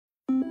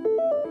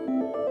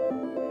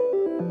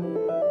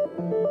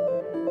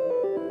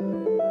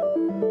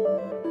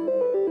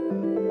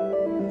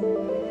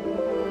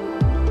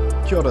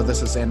Kia ora,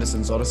 this is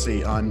Anderson's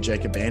Odyssey. I'm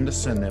Jacob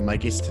Anderson, and my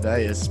guest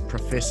today is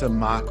Professor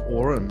Mark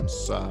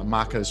Orams.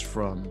 Mark is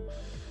from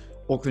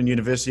Auckland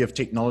University of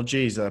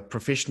Technology. He's a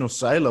professional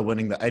sailor,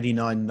 winning the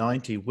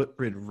 8990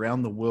 Whitbread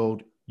Round the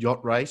World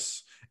Yacht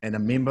Race, and a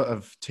member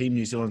of Team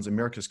New Zealand's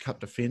America's Cup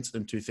defence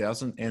in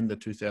 2000 and the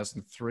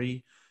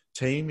 2003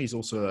 team. He's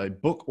also a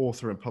book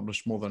author and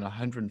published more than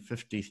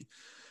 150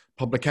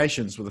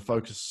 publications with a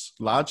focus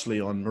largely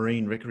on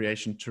marine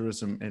recreation,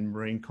 tourism, and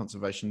marine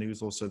conservation. He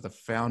was also the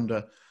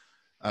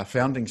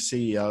founding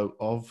CEO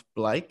of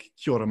Blake.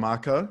 Kia ora,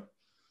 Marco.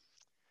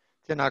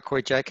 Tēnā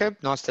koe, Jacob.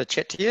 Nice to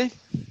chat to you.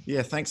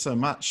 Yeah, thanks so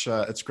much.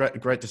 It's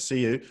great to see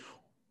you.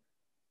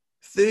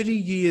 30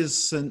 years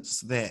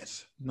since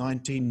that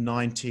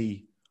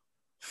 1990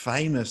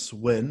 famous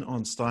win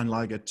on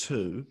Steinlager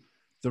 2,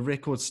 the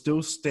record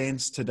still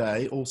stands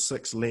today, all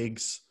six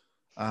legs.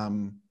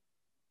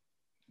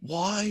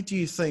 Why do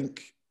you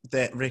think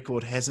that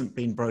record hasn't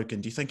been broken?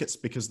 Do you think it's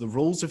because the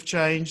rules have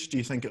changed? Do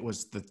you think it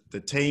was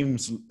the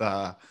teams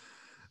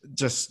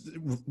just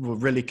were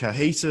really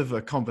cohesive,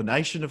 a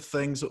combination of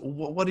things?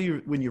 What do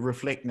you, when you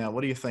reflect now, what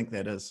do you think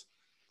that is?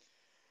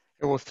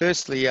 Well,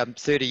 firstly,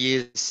 30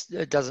 years,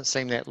 it doesn't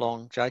seem that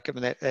long, Jacob,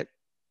 and that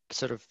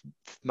sort of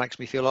makes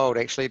me feel old,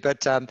 actually.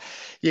 But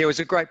yeah, it was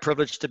a great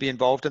privilege to be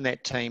involved in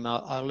that team.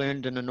 I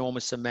learned an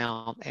enormous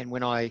amount, and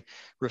when I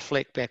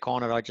reflect back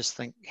on it, I just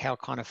think how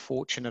kind of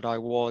fortunate I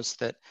was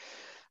that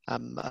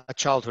a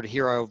childhood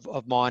hero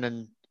of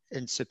mine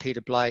in Sir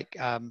Peter Blake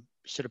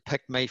sort of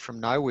picked me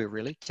from nowhere,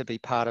 really, to be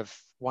part of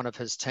one of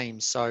his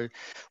teams. So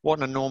what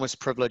an enormous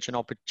privilege and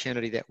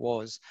opportunity that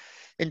was.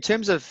 In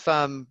terms of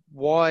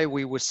why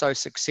we were so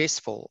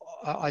successful,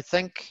 I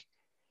think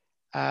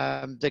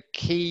the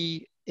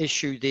key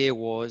issue there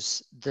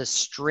was the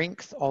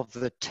strength of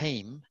the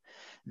team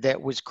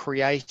that was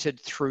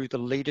created through the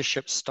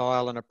leadership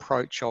style and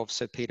approach of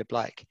Sir Peter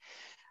Blake.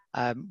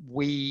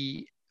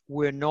 We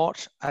were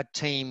not a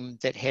team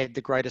that had the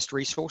greatest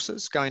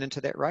resources going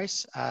into that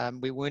race.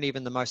 We weren't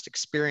even the most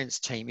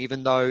experienced team,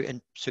 even though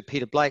in Sir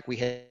Peter Blake we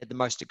had the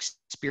most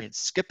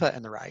experienced skipper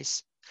in the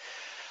race.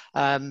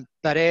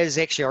 But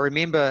I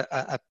remember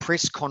a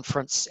press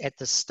conference at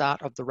the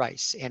start of the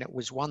race, and it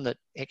was one that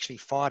actually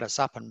fired us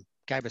up and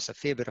gave us a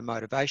fair bit of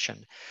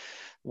motivation,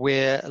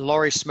 where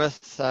Laurie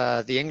Smith,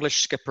 the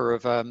English skipper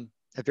of a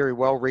very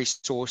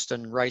well-resourced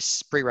and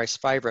pre-race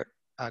favourite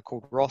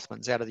called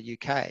Rothmans out of the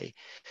UK,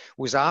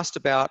 was asked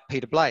about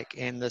Peter Blake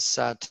and this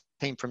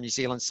team from New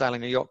Zealand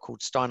sailing a yacht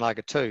called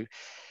Steinlager 2,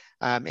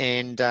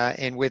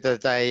 and whether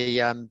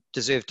they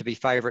deserved to be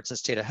favourites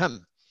instead of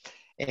him.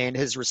 And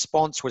his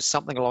response was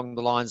something along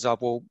the lines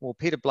of, well,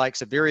 Peter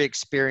Blake's a very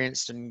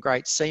experienced and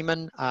great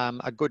seaman,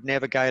 a good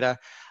navigator,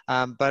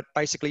 but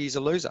basically he's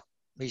a loser.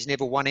 He's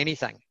never won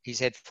anything. He's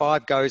had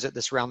 5 goes at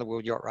this round the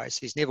world yacht race.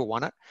 He's never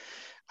won it.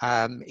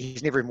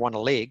 He's never even won a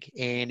leg,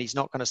 and he's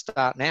not going to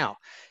start now.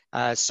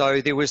 So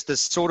there was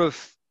this sort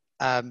of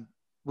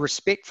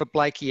respect for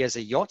Blakey as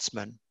a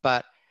yachtsman,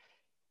 but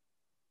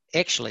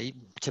actually,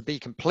 to be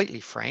completely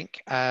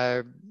frank,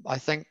 I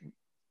think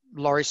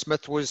Laurie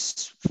Smith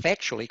was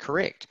factually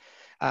correct.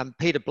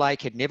 Peter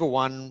Blake had never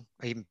won,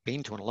 even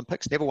been to an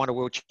Olympics, never won a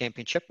world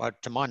championship.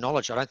 To my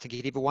knowledge, I don't think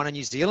he'd ever won a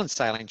New Zealand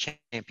sailing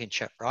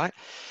championship, right?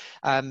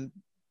 And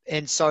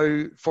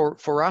so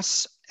for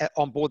us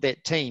on board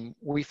that team,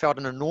 we felt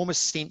an enormous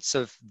sense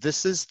of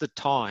this is the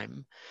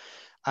time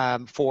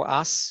for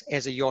us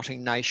as a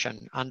yachting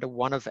nation under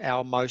one of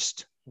our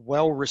most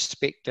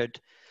well-respected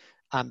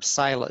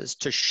sailors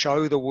to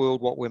show the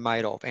world what we're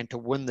made of and to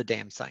win the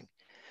damn thing.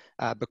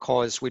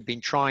 Because we'd been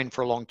trying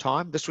for a long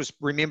time. This was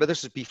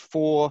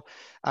before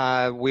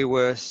we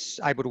were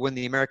able to win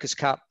the America's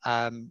Cup.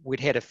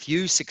 We'd had a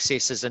few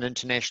successes in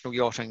international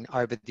yachting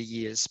over the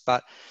years,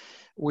 but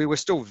we were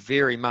still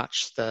very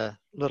much the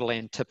little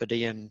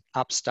Antipodean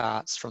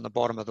upstarts from the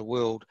bottom of the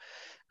world.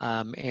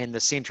 And the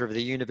centre of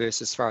the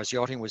universe, as far as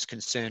yachting was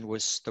concerned,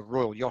 was the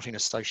Royal Yachting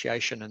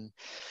Association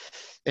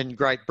in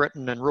Great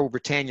Britain and Rule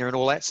Britannia and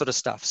all that sort of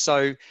stuff.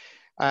 So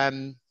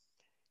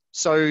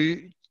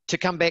to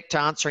come back to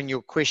answering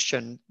your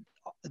question,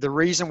 the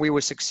reason we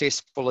were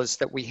successful is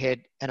that we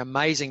had an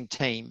amazing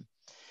team,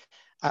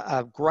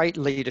 a great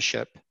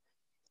leadership,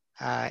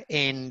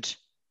 and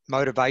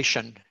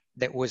motivation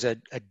that was a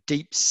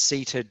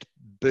deep-seated,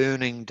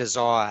 burning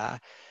desire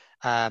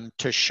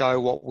to show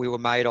what we were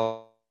made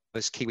of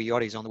as Kiwi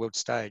yachties on the world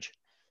stage.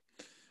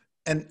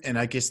 And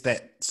I guess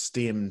that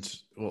stemmed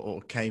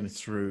or came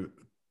through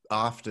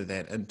after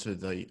that into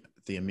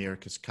the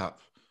America's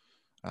Cup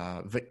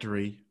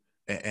victory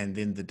and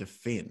then the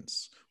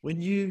defence.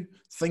 When you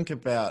think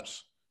about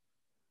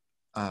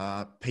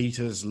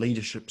Peter's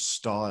leadership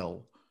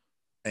style,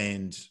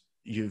 and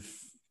you've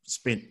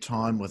spent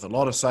time with a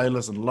lot of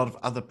sailors and a lot of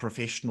other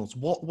professionals,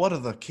 what are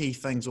the key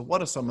things, or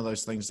what are some of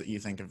those things that you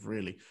think have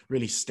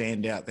really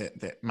stand out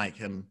that make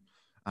him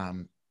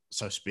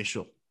so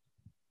special?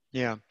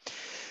 Yeah,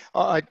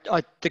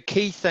 the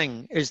key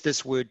thing is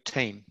this word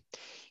team,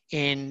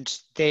 and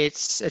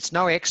it's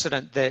no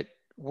accident that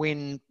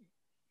when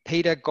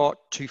Peter got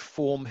to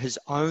form his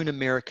own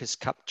America's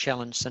Cup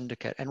Challenge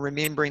syndicate, and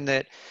remembering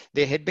that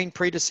there had been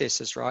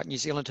predecessors, right? New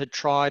Zealand had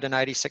tried in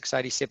 86,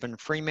 87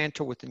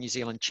 Fremantle with the New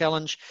Zealand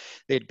Challenge.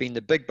 There'd been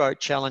the Big Boat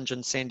Challenge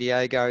in San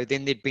Diego.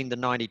 Then there'd been the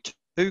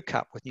 92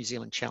 Cup with New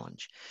Zealand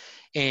Challenge.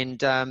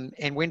 And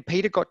when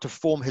Peter got to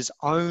form his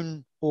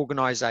own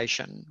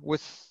organization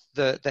with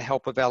the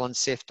help of Alan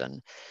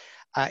Sefton,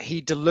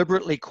 he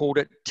deliberately called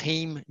it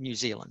Team New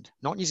Zealand,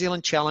 not New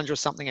Zealand Challenge or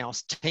something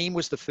else. Team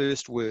was the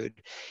first word.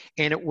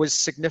 And it was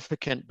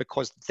significant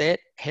because that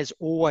has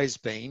always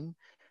been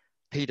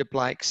Peter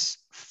Blake's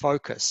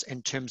focus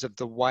in terms of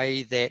the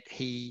way that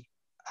he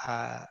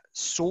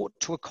sought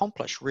to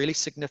accomplish really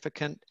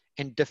significant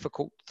and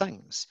difficult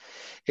things.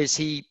 Is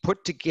he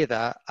put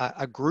together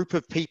a group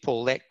of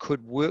people that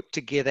could work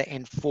together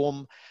and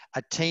form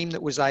a team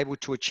that was able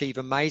to achieve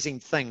amazing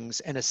things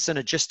in a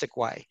synergistic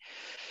way.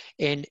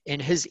 And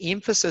his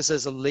emphasis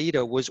as a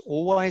leader was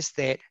always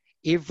that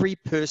every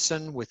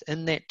person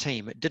within that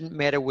team, it didn't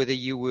matter whether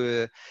you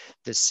were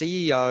the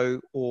CEO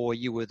or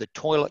you were the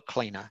toilet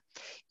cleaner,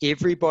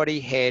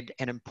 everybody had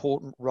an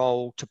important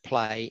role to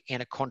play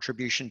and a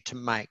contribution to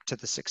make to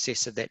the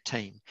success of that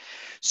team.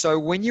 So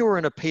when you were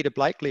in a Peter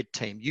Blake-led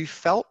team, you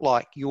felt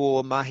like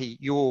your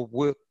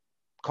work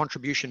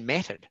contribution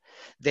mattered,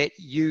 that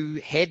you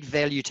had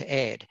value to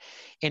add.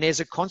 And as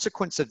a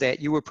consequence of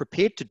that, you were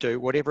prepared to do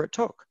whatever it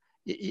took.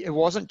 It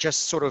wasn't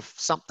just sort of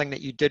something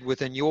that you did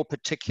within your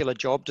particular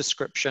job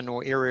description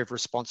or area of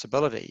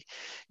responsibility.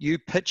 You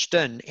pitched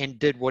in and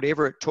did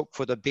whatever it took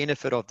for the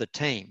benefit of the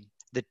team.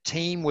 The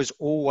team was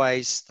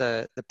always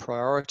the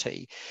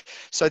priority.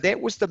 So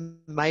that was the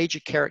major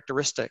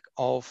characteristic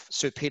of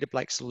Sir Peter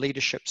Blake's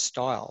leadership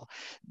style.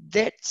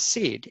 That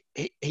said,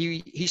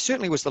 he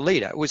certainly was the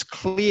leader. It was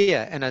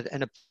clear in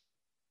a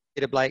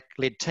Peter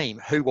Blake-led team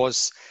who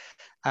was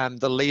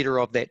the leader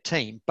of that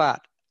team,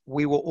 but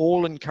we were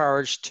all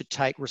encouraged to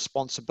take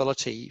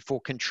responsibility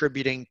for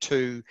contributing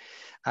to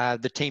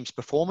the team's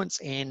performance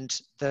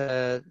and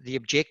the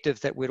objective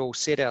that we'd all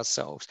set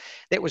ourselves.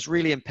 That was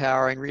really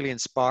empowering, really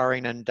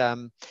inspiring,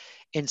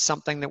 and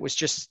something that was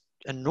just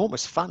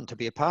enormous fun to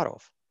be a part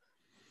of.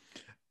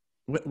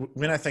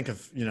 When I think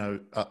of,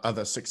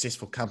 other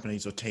successful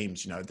companies or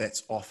teams,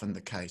 that's often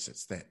the case.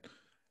 It's that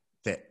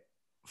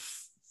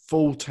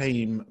full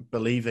team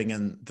believing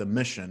in the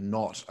mission,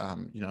 not,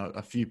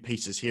 a few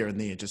pieces here and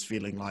there, just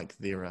feeling like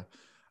they're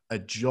a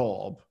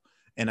job.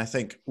 And I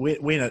think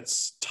when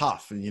it's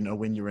tough, and,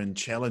 when you're in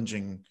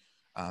challenging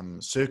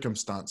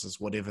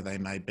circumstances, whatever they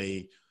may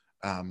be,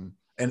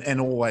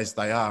 and always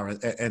they are,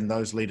 and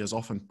those leaders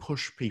often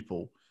push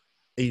people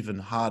even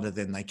harder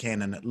than they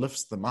can, and it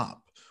lifts them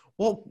up.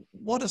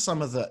 What are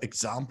some of the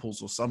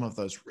examples or some of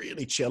those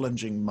really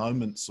challenging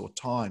moments or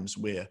times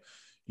where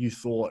you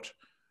thought,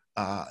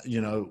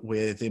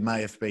 where there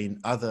may have been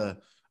other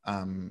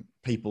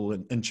people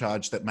in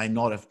charge that may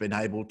not have been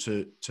able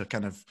to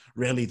kind of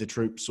rally the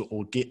troops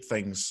or get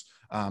things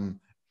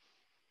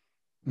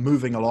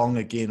moving along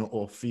again,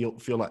 or feel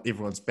like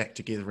everyone's back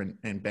together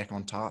and back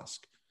on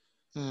task?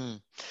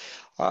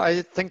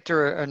 I think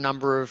there are a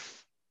number of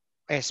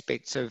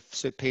aspects of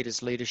Sir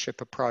Peter's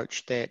leadership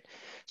approach that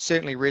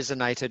certainly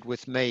resonated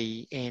with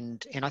me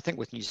and I think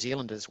with New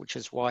Zealanders, which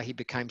is why he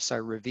became so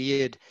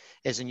revered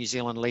as a New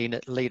Zealand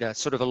leader,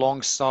 sort of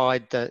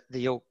alongside the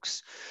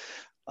ilks,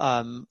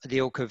 the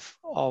ilk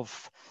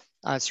of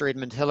Sir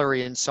Edmund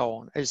Hillary and so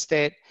on, is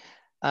that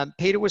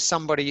Peter was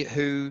somebody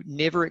who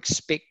never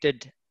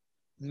expected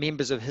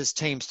members of his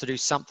teams to do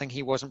something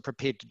he wasn't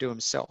prepared to do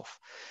himself.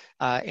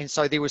 And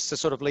so there was the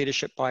sort of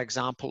leadership by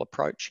example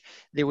approach.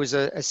 There was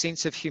a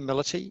sense of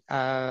humility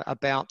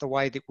about the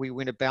way that we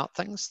went about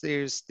things.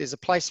 There's a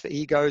place for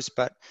egos,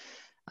 but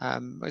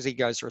as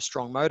egos are a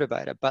strong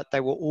motivator, but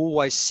they were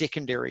always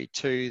secondary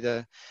to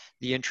the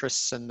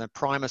interests and the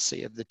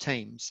primacy of the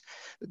teams.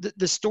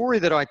 The story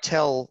that I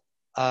tell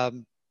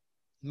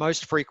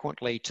most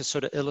frequently to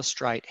sort of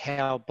illustrate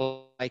how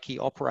Blakey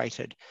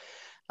operated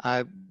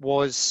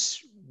was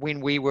when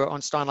we were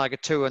on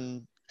Steinlager 2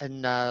 in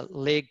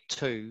leg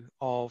 2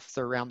 of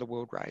the Around the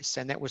World race.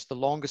 And that was the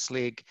longest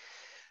leg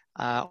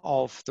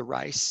of the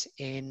race.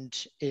 And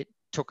it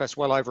took us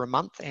well over a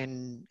month,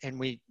 and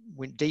we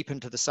went deep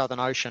into the Southern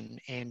Ocean.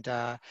 And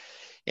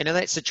in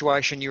that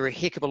situation, you're a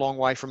heck of a long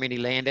way from any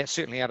land,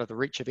 certainly out of the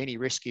reach of any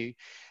rescue.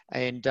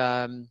 And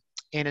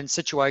in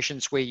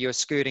situations where you're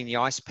skirting the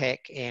ice pack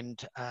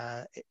and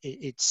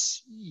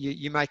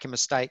you make a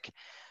mistake,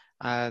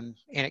 and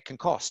it can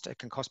cost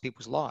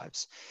people's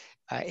lives.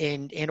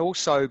 And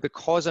also,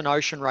 because in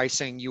ocean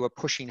racing, you are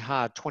pushing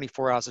hard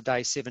 24 hours a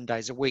day, 7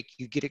 days a week,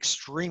 you get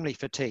extremely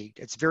fatigued.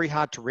 It's very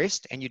hard to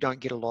rest, and you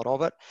don't get a lot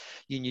of it.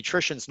 Your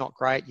nutrition's not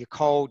great. You're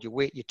cold, you're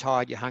wet, you're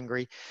tired, you're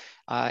hungry.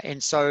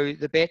 And so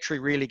the battery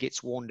really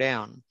gets worn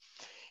down.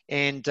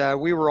 And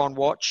we were on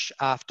watch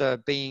after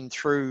being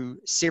through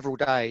several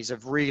days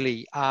of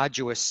really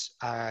arduous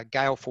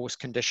gale force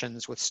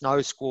conditions with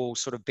snow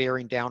squalls sort of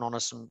bearing down on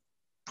us on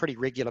pretty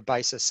regular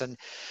basis, and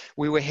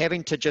we were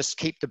having to just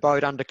keep the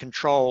boat under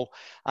control,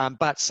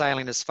 but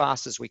sailing as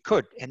fast as we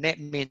could. And that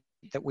meant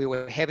that we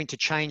were having to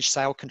change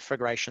sail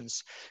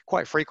configurations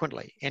quite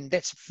frequently. And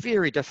that's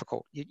very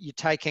difficult. You're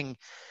taking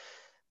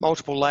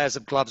multiple layers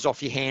of gloves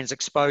off your hands,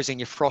 exposing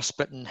your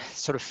frostbitten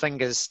sort of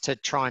fingers to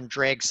try and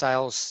drag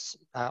sails,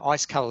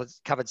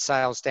 ice-covered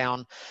sails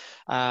down.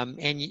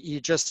 And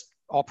you're just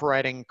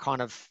operating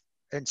kind of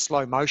in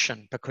slow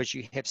motion because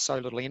you have so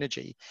little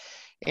energy.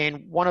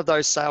 And one of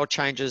those sail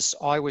changes,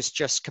 I was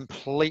just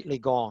completely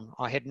gone.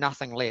 I had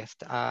nothing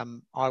left.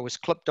 I was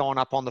clipped on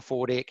up on the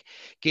foredeck,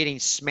 getting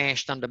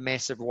smashed under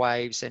massive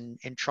waves and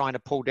trying to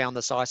pull down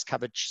this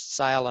ice-covered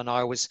sail. And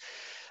I was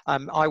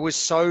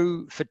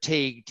so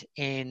fatigued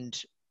and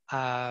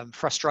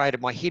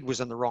frustrated. My head was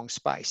in the wrong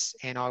space,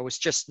 and I was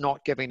just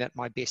not giving it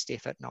my best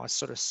effort. And I was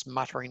sort of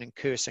smuttering and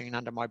cursing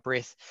under my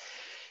breath.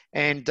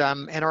 And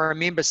I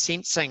remember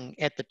sensing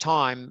at the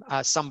time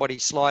somebody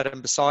slide in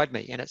beside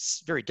me, and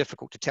it's very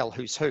difficult to tell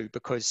who's who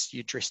because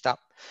you're dressed up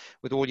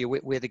with all your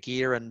wet weather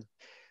gear and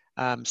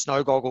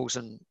snow goggles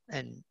and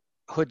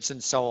hoods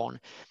and so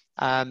on,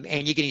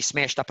 and you're getting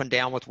smashed up and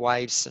down with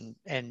waves.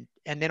 And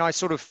then I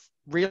sort of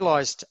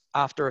realized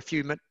after a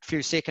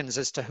few seconds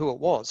as to who it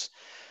was,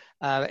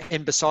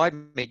 and beside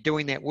me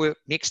doing that work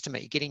next to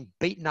me, getting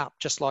beaten up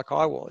just like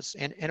I was,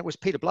 and it was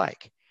Peter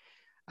Blake.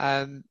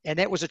 And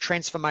that was a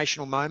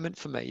transformational moment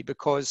for me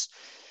because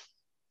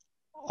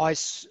I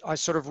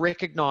sort of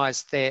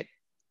recognized that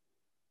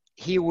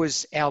he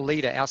was our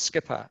leader, our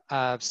skipper,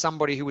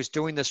 somebody who was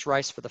doing this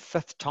race for the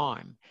 5th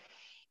time.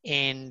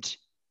 And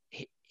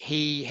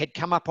he had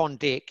come up on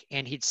deck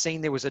and he'd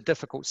seen there was a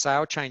difficult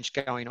sail change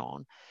going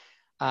on.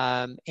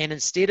 And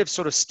instead of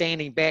sort of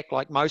standing back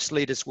like most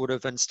leaders would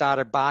have and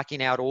started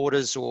barking out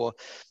orders or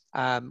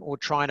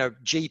trying to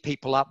gee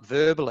people up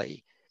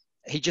verbally,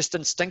 he just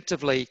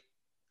instinctively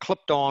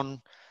clipped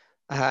on,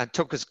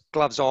 took his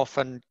gloves off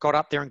and got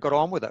up there and got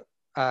on with it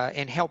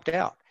and helped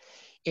out.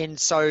 And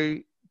so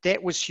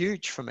that was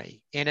huge for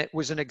me. And it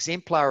was an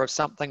exemplar of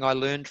something I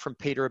learned from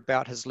Peter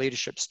about his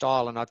leadership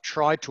style. And I've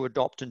tried to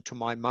adopt into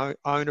my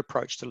own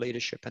approach to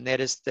leadership. And that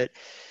is that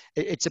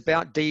it's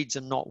about deeds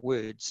and not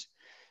words.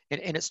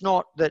 And it's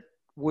not that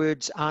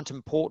words aren't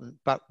important,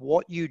 but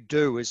what you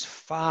do is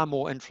far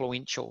more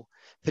influential,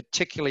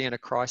 particularly in a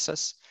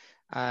crisis.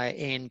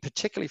 And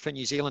particularly for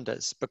New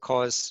Zealanders,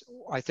 because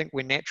I think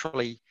we're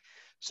naturally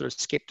sort of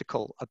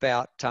skeptical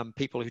about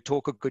people who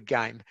talk a good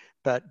game,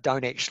 but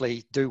don't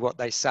actually do what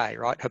they say,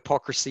 right?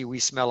 Hypocrisy, we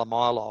smell a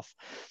mile off.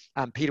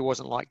 Peter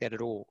wasn't like that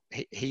at all.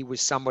 He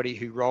was somebody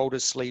who rolled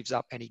his sleeves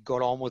up and he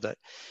got on with it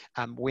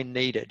when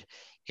needed.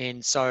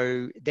 And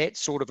so that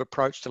sort of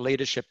approach to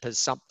leadership is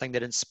something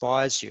that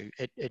inspires you.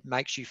 It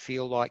makes you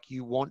feel like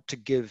you want to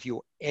give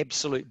your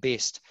absolute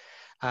best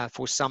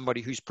for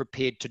somebody who's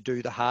prepared to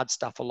do the hard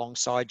stuff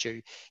alongside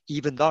you,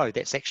 even though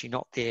that's actually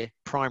not their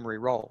primary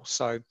role.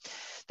 So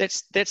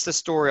that's the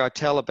story I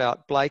tell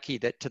about Blakey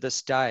that to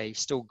this day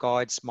still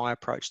guides my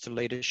approach to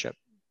leadership.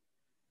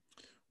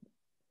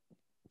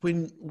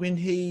 When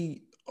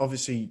he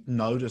obviously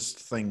noticed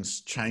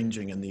things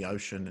changing in the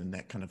ocean and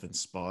that kind of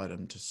inspired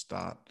him to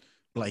start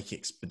Blake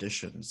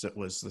Expeditions, it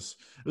was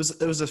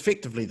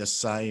effectively the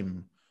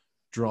same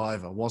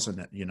driver, wasn't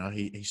it? You know,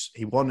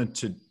 he wanted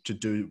to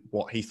do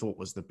what he thought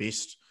was the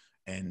best,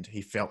 and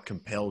he felt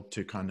compelled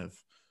to kind of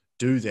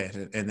do that.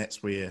 And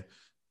that's where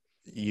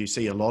you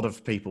see a lot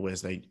of people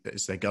as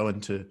they go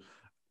into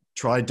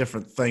try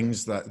different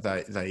things, that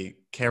they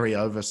carry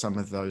over some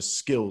of those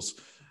skills.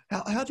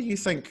 How do you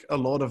think a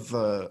lot of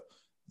the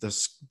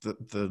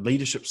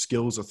leadership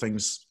skills or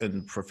things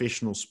in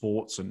professional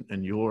sports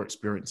and your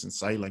experience in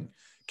sailing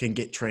can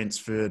get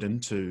transferred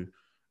into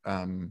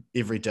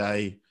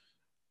everyday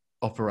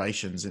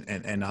operations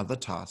and other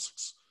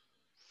tasks?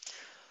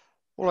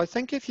 Well, I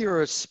think if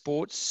you're a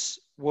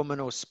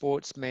sportswoman or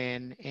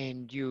sportsman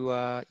and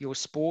your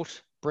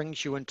sport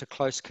brings you into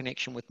close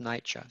connection with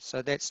nature,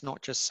 so that's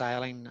not just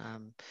sailing,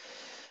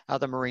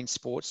 other marine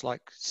sports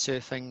like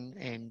surfing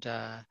and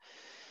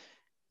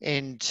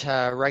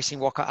racing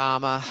waka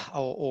armor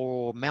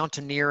or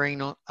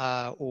mountaineering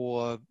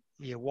or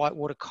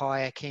whitewater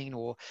kayaking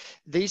or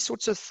these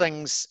sorts of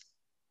things,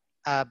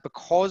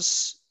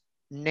 because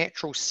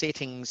natural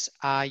settings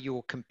are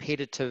your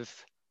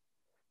competitive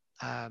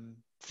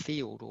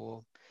field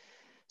or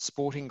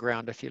sporting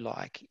ground, if you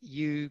like.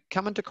 You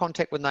come into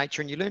contact with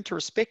nature and you learn to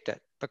respect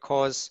it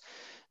because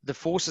the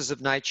forces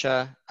of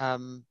nature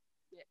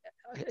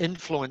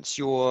influence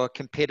your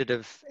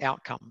competitive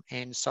outcome.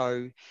 And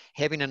so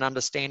having an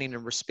understanding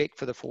and respect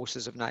for the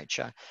forces of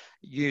nature,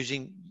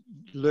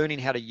 learning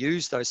how to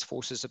use those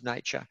forces of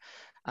nature,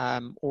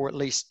 or at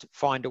least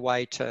find a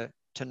way to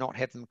not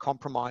have them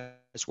compromise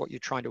what you're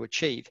trying to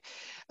achieve,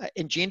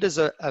 engenders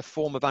a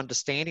form of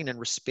understanding and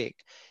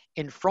respect.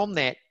 And from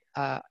that,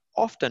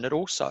 often it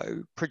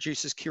also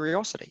produces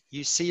curiosity.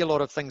 You see a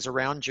lot of things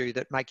around you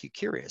that make you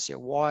curious.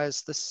 Why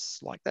is this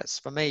like this?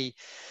 For me,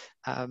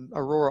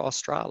 Aurora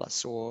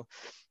australis or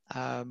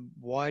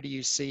Why do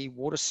you see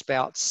water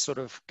spouts sort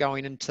of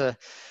going into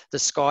the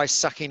sky,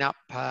 sucking up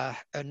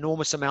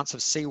enormous amounts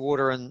of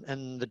seawater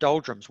in the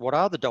doldrums? What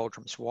are the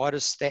doldrums? Why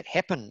does that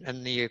happen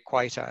in the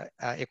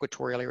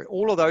equatorial area?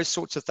 All of those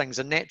sorts of things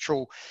are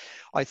natural,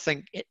 I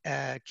think,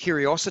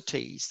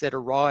 curiosities that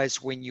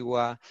arise when you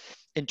are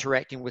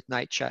interacting with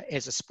nature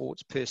as a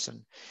sports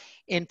person.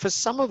 And for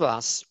some of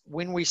us,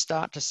 when we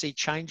start to see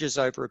changes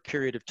over a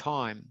period of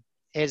time,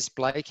 as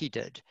Blakey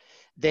did,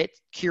 that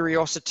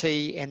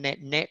curiosity and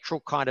that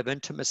natural kind of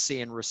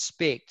intimacy and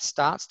respect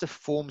starts to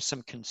form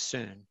some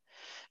concern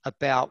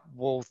about,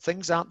 well,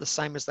 things aren't the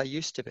same as they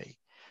used to be.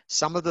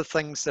 Some of the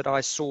things that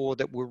I saw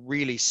that were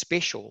really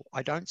special,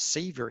 I don't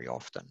see very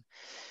often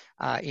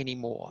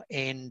anymore.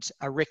 And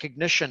a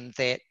recognition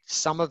that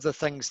some of the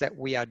things that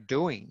we are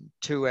doing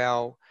to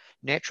our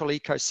natural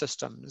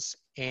ecosystems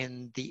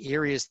and the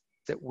areas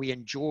that we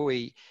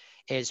enjoy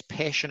as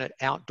passionate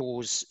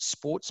outdoors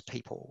sports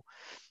people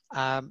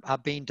are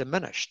being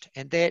diminished,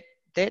 and that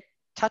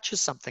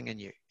touches something in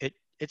you.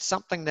 It's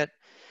something that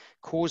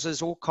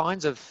causes all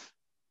kinds of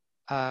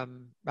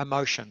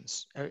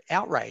emotions,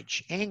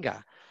 outrage,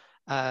 anger.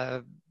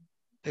 How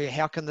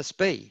can this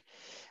be?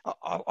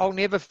 I'll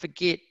never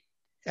forget.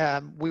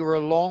 We were a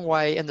long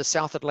way in the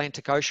South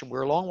Atlantic Ocean. We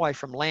were a long way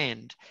from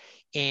land,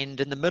 and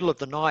in the middle of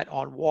the night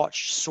on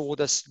watch, saw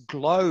this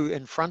glow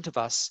in front of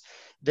us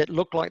that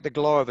looked like the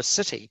glow of a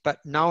city, but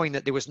knowing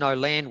that there was no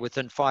land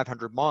within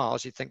 500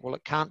 miles, you think, well,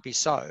 it can't be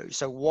so.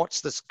 So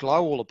what's this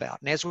glow all about?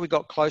 And as we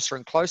got closer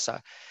and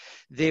closer,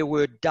 there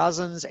were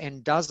dozens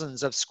and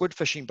dozens of squid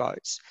fishing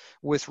boats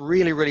with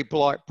really, really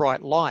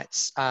bright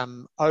lights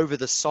over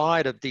the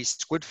side of these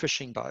squid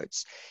fishing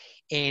boats.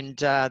 And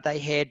they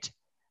had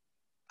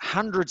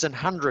hundreds and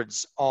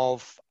hundreds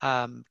of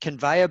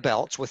conveyor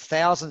belts with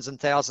thousands and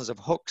thousands of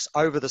hooks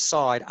over the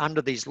side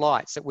under these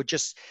lights that were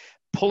just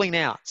pulling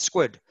out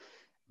squid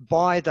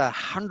by the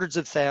hundreds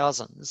of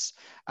thousands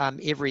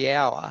every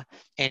hour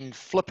and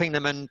flipping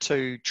them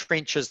into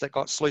trenches that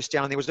got sluiced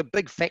down. And there was a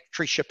big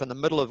factory ship in the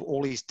middle of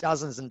all these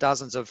dozens and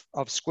dozens of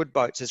squid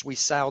boats as we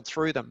sailed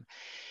through them.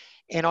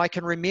 And I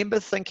can remember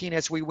thinking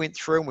as we went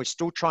through, and we're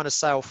still trying to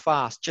sail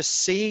fast, just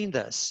seeing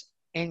this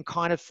and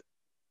kind of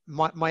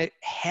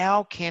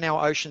how can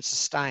our ocean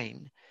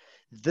sustain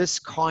this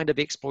kind of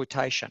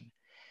exploitation?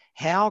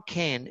 How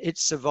can it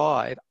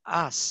survive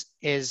us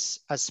as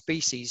a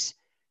species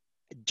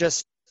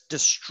just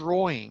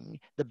destroying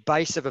the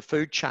base of a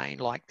food chain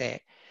like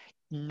that,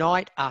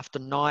 night after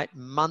night,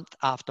 month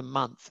after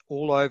month,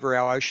 all over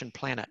our ocean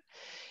planet?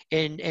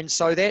 And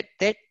so that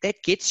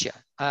gets you.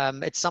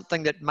 It's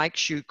something that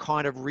makes you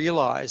kind of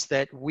realize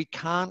that we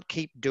can't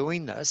keep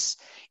doing this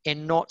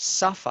and not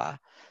suffer,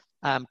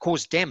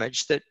 cause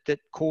damage that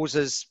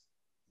causes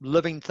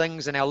living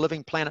things and our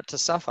living planet to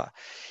suffer.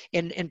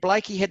 And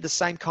Blakey had the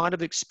same kind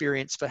of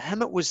experience. For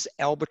him, it was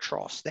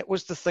albatross. That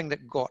was the thing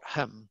that got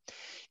him,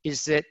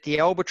 is that the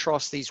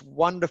albatross, these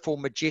wonderful,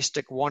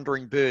 majestic,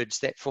 wandering birds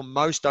that for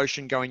most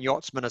ocean-going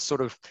yachtsmen are sort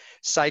of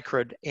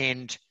sacred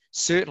and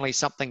certainly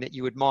something that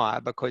you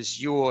admire because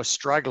you're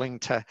struggling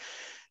to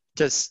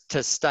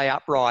stay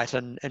upright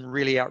in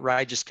really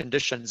outrageous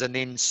conditions, and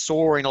then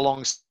soaring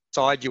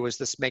alongside you is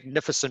this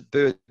magnificent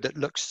bird that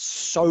looks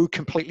so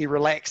completely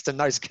relaxed in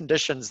those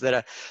conditions that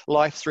are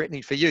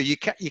life-threatening for you. You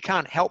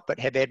can't help but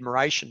have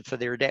admiration for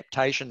their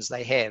adaptations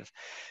they have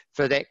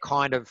for that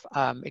kind of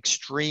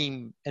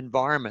extreme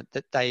environment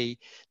that they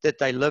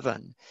live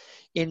in.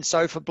 And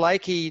so for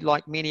Blakey,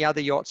 like many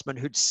other yachtsmen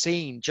who'd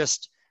seen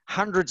just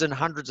hundreds and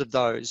hundreds of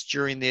those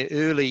during their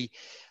early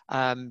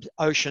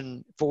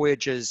ocean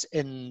voyages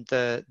in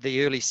the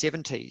early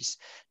 70s,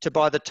 to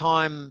by the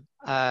time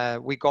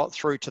we got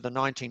through to the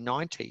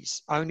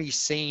 1990s, only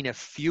seeing a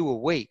few a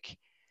week,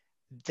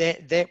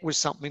 that was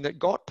something that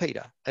got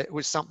Peter. It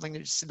was something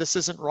that said, this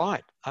isn't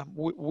right.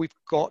 We've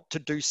got to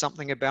do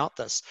something about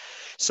this.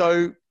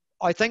 So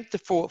I think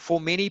that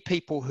for many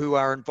people who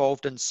are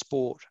involved in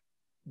sport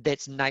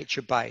that's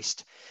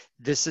nature-based,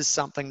 this is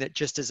something that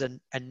just is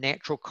a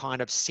natural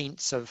kind of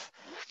sense of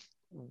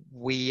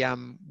we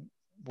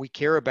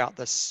care about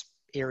this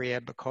area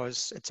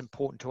because it's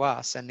important to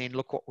us, and then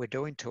look what we're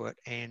doing to it,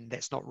 and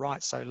that's not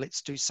right. So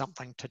let's do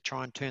something to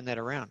try and turn that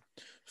around.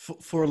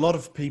 For a lot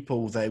of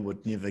people, they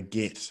would never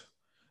get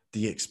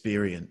the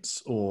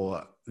experience,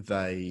 or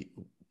they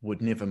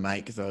would never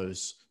make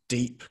those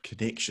deep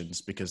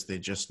connections because they're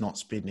just not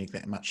spending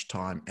that much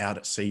time out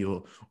at sea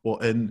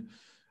or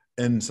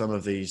in some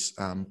of these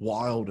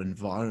wild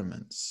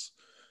environments.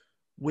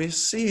 We're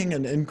seeing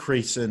an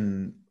increase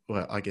in,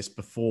 well, I guess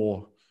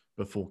before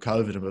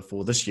COVID and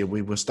before this year,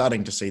 we were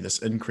starting to see this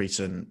increase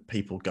in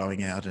people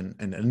going out and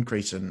an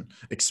increase in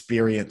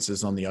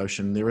experiences on the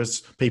ocean. There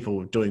is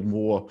people doing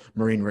more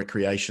marine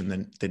recreation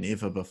than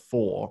ever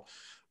before.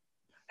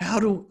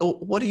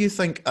 What do you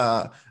think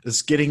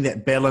is getting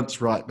that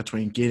balance right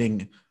between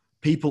getting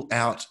people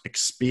out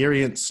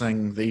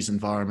experiencing these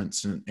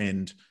environments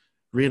and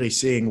really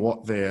seeing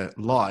what they're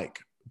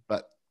like,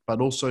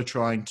 but also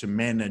trying to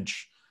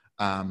manage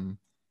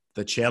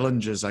the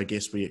challenges, I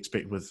guess, we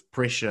expect with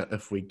pressure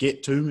if we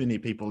get too many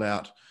people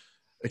out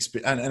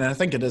and I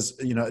think it is,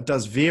 it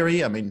does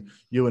vary. I mean,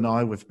 you and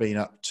I, we've been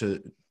up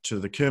to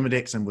the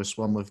Kermadecs and we've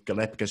swum with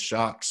Galapagos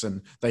sharks,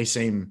 and they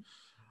seem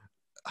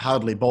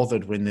hardly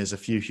bothered when there's a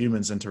few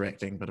humans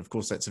interacting. But of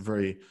course, that's a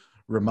very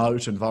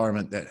remote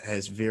environment that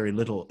has very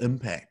little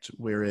impact.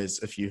 Whereas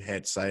if you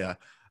had, say,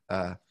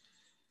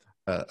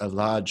 a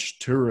large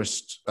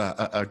tourist,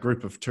 a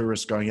group of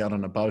tourists going out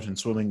on a boat and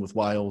swimming with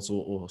whales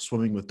or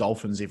swimming with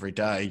dolphins every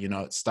day,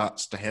 it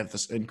starts to have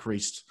this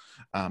increased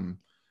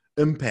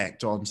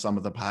impact on some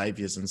of the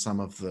behaviors and some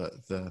of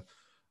the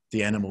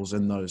animals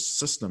in those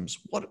systems.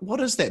 What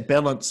is that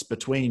balance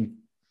between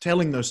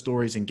telling those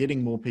stories and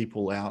getting more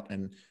people out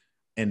and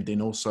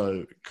then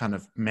also kind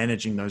of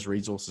managing those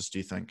resources, do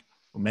you think,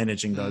 or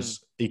managing those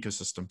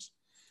ecosystems?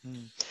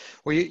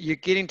 Well, you're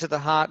getting to the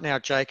heart now,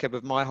 Jacob,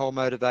 of my whole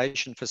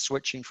motivation for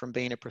switching from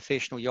being a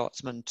professional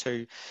yachtsman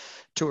to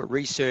a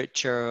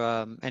researcher,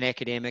 an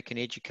academic, an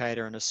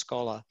educator, and a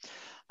scholar,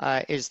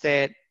 is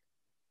that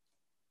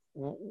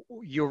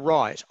you're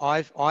right.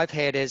 I've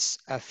had, as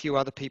a few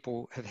other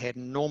people have had,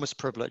 enormous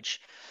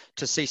privilege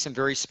to see some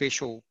very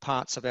special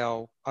parts of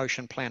our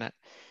ocean planet,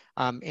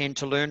 and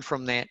to learn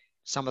from that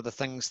some of the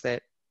things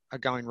that are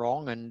going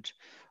wrong. And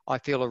I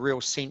feel a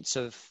real sense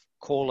of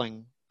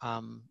calling,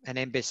 an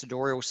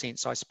ambassadorial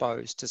sense, I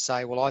suppose, to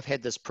say, well, I've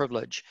had this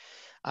privilege,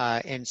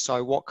 and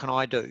so what can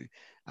I do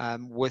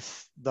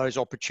with those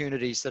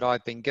opportunities that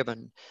I've been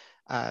given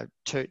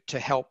to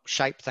help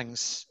shape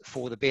things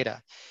for the better.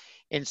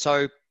 And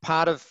so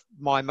part of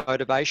my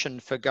motivation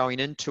for going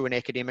into an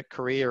academic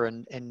career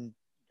and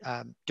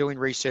doing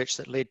research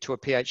that led to a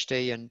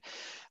PhD and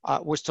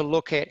was to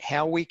look at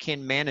how we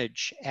can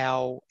manage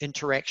our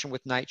interaction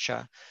with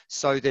nature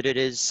so that it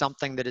is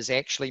something that is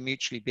actually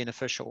mutually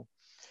beneficial.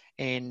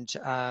 And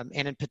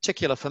in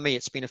particular for me,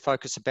 it's been a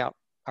focus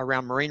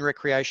around marine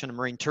recreation and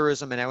marine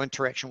tourism and our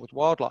interaction with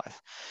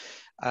wildlife,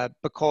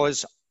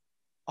 because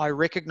I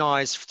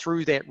recognize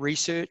through that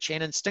research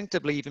and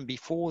instinctively even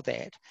before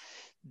that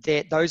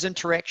those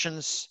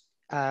interactions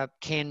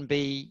can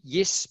be,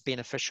 yes,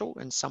 beneficial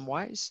in some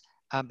ways,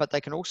 but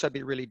they can also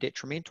be really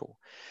detrimental.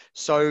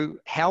 So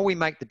how we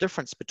make the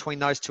difference between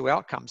those two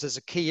outcomes is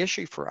a key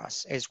issue for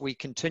us as we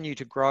continue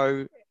to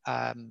grow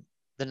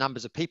the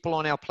numbers of people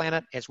on our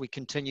planet, as we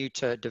continue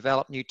to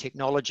develop new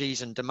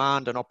technologies and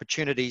demand and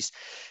opportunities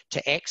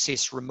to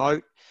access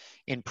remote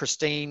and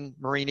pristine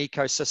marine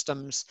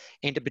ecosystems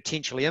and to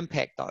potentially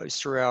impact those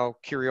through our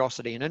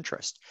curiosity and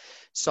interest.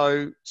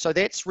 So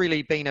that's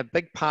really been a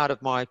big part of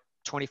my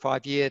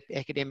 25-year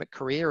academic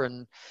career,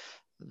 and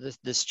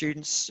the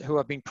students who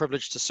I've been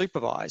privileged to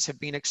supervise have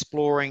been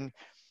exploring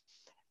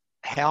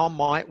how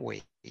might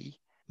we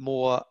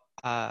more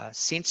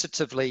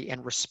sensitively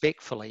and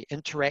respectfully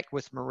interact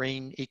with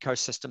marine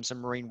ecosystems and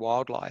marine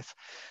wildlife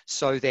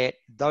so that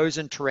those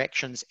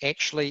interactions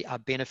actually are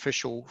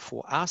beneficial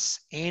for us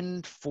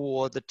and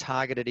for the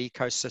targeted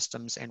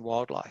ecosystems and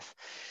wildlife.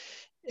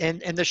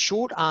 And the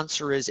short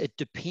answer is it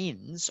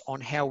depends on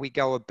how we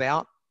go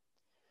about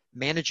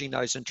managing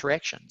those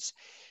interactions.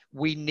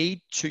 We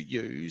need to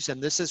use,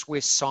 and this is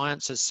where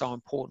science is so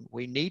important,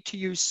 we need to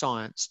use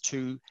science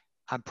to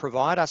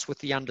provide us with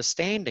the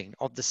understanding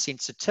of the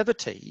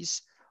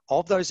sensitivities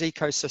of those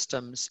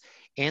ecosystems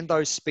and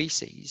those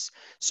species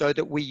so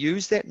that we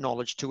use that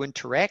knowledge to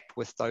interact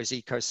with those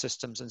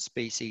ecosystems and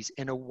species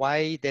in a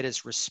way that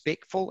is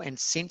respectful and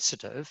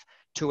sensitive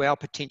to our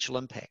potential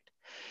impact.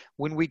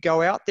 When we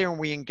go out there and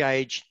we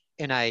engage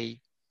in an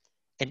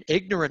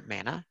ignorant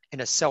manner, in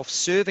a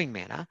self-serving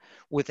manner,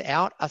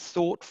 without a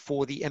thought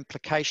for the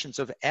implications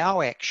of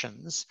our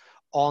actions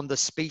on the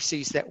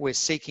species that we're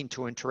seeking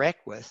to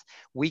interact with,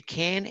 we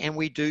can and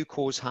we do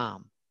cause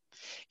harm.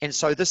 And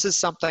so this is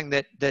something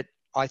that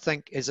I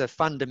think is a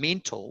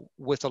fundamental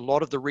with a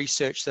lot of the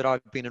research that I've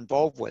been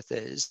involved with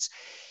is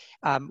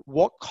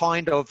what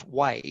kind of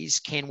ways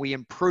can we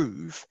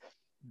improve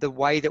the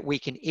way that we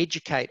can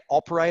educate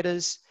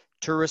operators,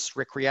 tourists,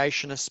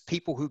 recreationists,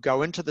 people who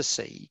go into the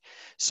sea,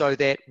 so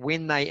that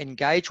when they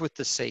engage with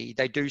the sea,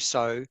 they do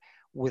so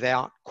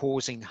without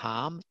causing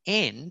harm,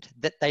 and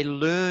that they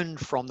learn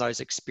from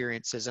those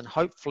experiences and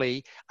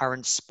hopefully are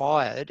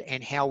inspired,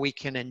 and how we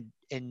can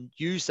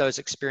use those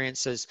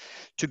experiences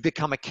to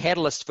become a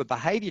catalyst for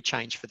behavior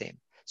change for them,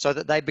 so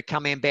that they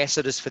become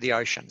ambassadors for the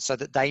ocean, so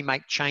that they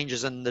make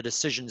changes in the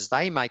decisions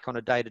they make on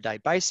a day-to-day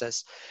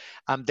basis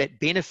that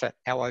benefit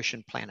our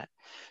ocean planet.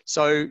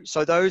 So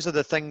those are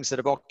the things that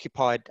have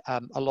occupied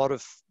a lot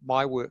of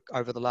my work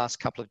over the last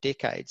couple of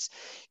decades.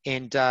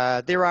 And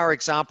there are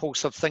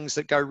examples of things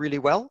that go really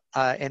well,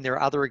 and there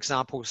are other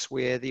examples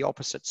where the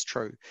opposite's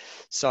true.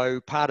 So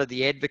part of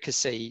the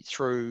advocacy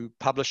through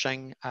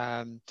publishing,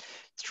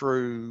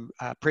 through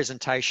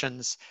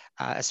presentations,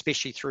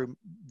 especially through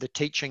the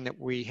teaching that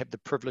we have the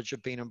privilege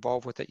of being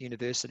involved with at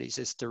universities,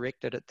 is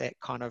directed at that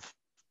kind of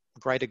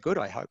greater good,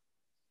 I hope.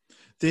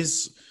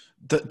 There's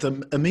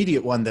the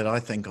immediate one that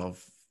I think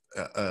of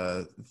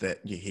that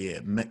you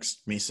hear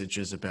mixed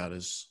messages about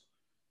is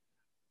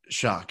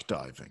shark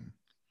diving.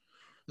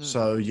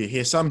 So you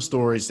hear some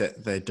stories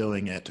that they're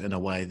doing it in a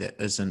way that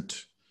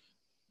isn't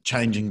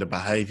changing the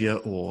behavior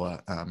or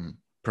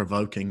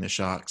provoking the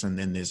sharks. And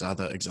then there's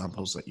other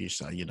examples that you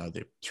say, you know,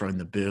 they're throwing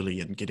the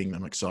burley and getting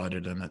them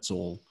excited, and it's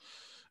all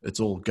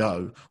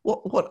go.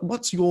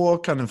 What's your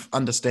kind of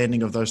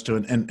understanding of those two?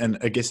 And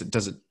I guess it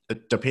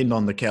depend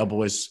on the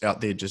cowboys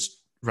out there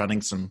just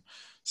running some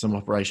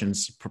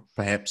operations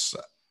perhaps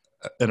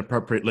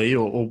inappropriately,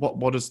 or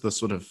what is the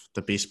sort of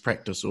the best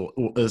practice, or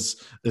is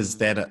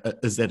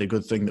that a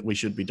good thing that we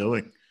should be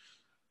doing?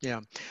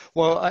 Yeah,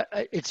 well,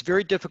 it's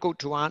very difficult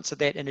to answer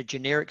that in a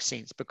generic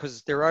sense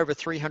because there are over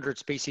 300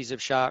 species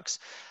of sharks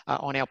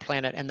on our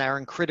planet, and they're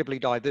incredibly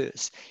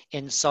diverse.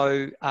 And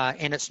so,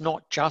 and it's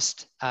not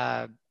just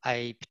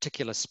a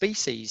particular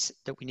species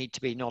that we need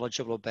to be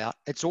knowledgeable about.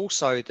 It's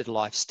also the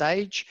life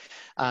stage.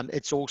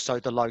 It's also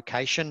the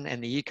location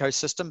and the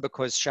ecosystem,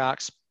 because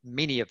sharks,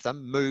 many of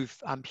them, move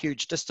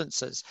huge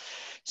distances.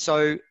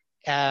 So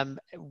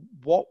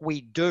what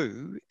we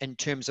do in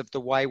terms of the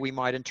way we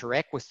might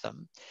interact with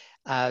them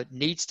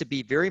needs to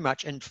be very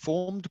much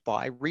informed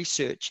by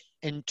research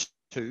into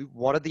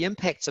what are the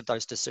impacts of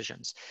those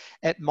decisions.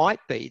 It might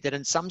be that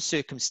in some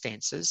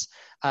circumstances,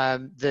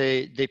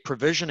 the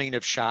provisioning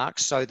of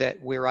sharks so that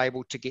we're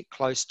able to get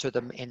close to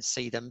them and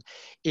see them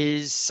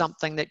is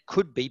something that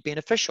could be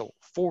beneficial.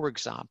 For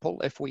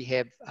example, if we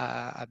have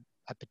a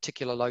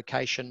particular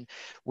location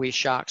where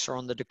sharks are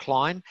on the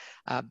decline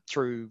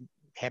through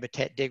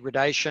habitat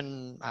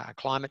degradation,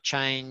 climate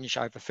change,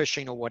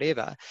 overfishing, or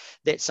whatever,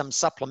 that some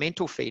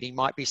supplemental feeding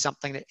might be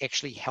something that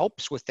actually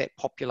helps with that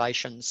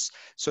population's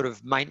sort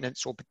of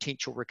maintenance or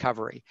potential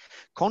recovery.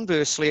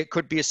 Conversely, it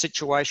could be a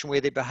situation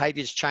where their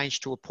behaviors change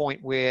to a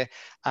point where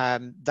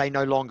they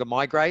no longer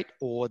migrate,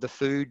 or the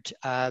food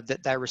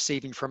that they're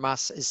receiving from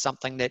us is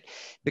something that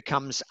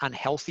becomes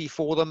unhealthy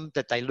for them,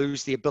 that they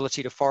lose the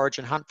ability to forage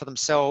and hunt for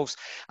themselves,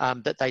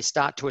 that they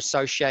start to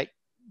associate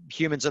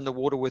humans in the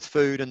water with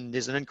food, and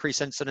there's an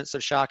increased incidence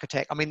of shark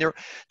attack. I mean, there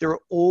are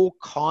all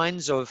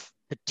kinds of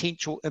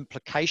potential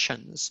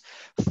implications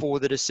for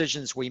the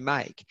decisions we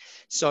make.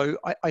 So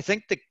I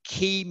think the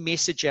key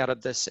message out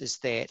of this is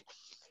that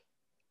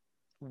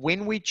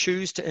when we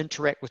choose to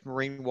interact with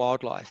marine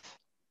wildlife,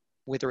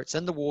 whether it's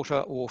in the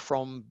water or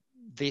from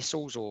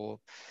vessels, or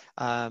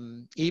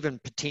even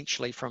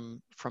potentially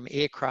from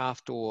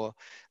aircraft or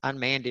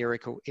unmanned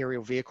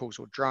aerial vehicles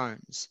or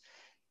drones,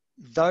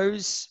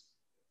 those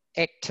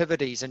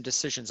activities and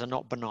decisions are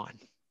not benign.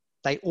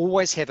 They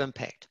always have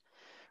impact,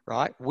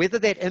 right? Whether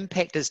that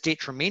impact is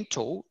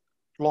detrimental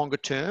longer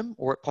term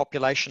or at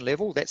population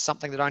level, that's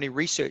something that only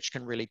research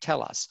can really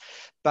tell us.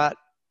 But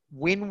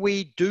when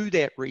we do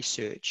that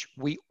research,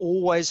 we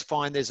always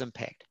find there's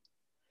impact.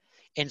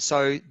 And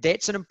so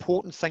that's an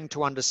important thing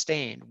to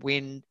understand,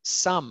 when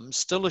some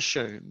still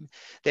assume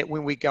that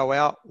when we go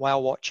out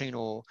whale watching,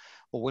 or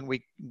when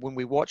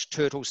we watch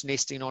turtles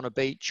nesting on a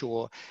beach,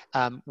 or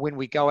when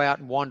we go out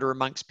and wander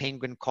amongst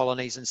penguin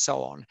colonies and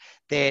so on,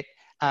 that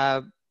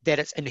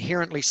it's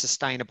inherently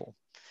sustainable,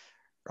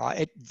 right?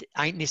 It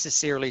ain't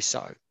necessarily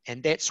so.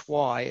 And that's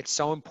why it's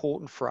so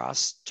important for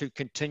us to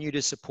continue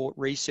to support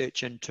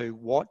research into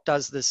what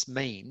does this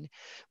mean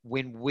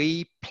when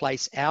we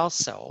place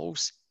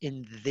ourselves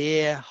in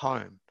their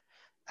home.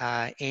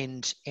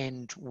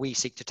 And we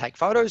seek to take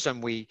photos,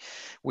 and we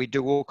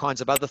do all kinds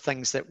of other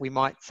things that we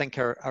might think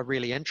are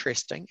really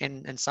interesting,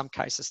 and in some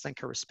cases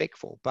think are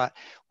respectful. But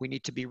we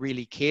need to be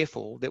really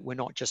careful that we're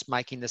not just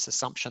making this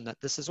assumption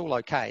that this is all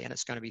okay and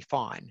it's going to be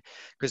fine,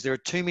 because there are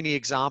too many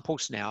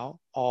examples now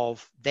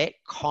of that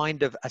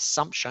kind of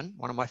assumption.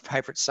 One of my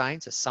favorite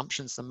sayings,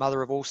 assumption's the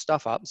mother of all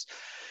stuff-ups.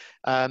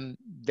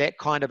 That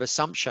kind of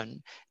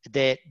assumption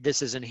that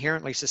this is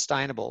inherently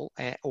sustainable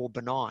or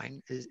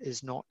benign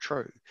is not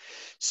true.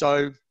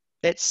 So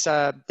that's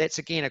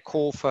again a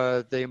call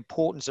for the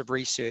importance of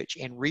research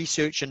and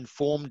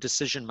research-informed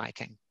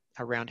decision-making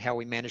around how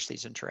we manage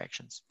these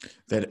interactions.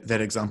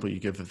 That example you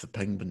give of the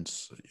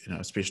penguins, you know,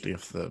 especially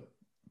off the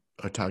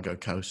Otago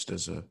coast,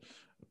 is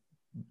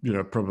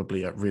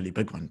probably a really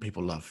big one.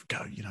 People love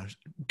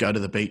go to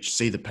the beach,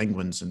 see the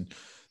penguins, and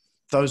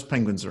those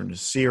penguins are in a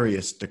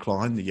serious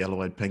decline, the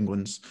yellow-eyed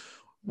penguins.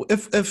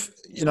 If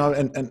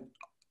and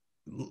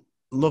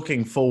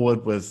looking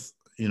forward with,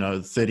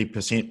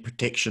 30%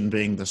 protection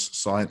being this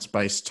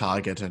science-based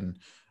target, and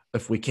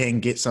if we can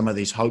get some of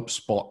these hope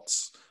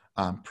spots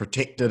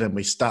protected and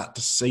we start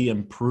to see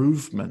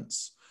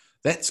improvements,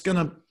 that's going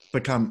to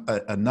become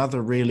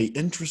another really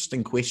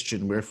interesting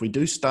question, where if we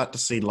do start to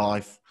see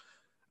life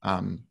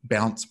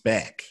bounce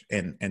back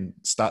and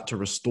start to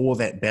restore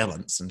that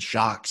balance, and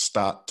sharks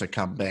start to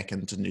come back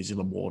into New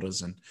Zealand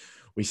waters, and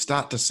we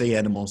start to see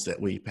animals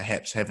that we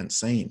perhaps haven't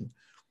seen,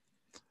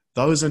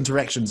 those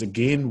interactions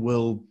again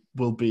will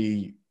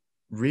be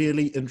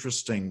really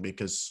interesting,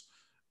 because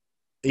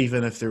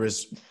even if there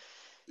is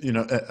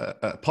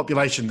a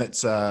population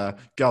that's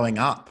going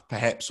up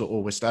perhaps,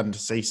 or we're starting to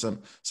see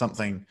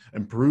something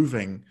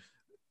improving,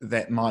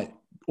 that might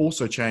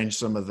also change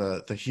some of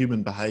the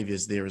human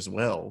behaviors there as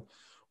well.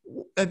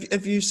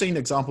 Have you seen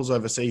examples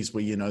overseas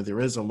where,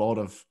 there is a lot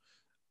of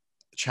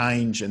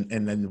change and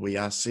then we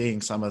are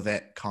seeing some of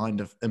that kind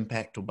of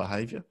impact or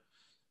behavior?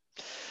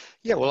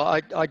 Yeah, well,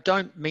 I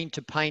don't mean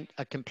to paint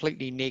a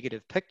completely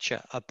negative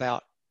picture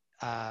about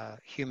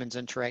humans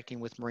interacting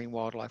with marine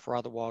wildlife or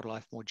other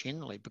wildlife more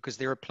generally, because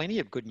there are plenty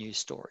of good news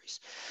stories.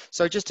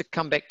 So just to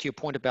come back to your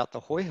point about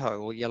the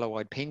hoiho or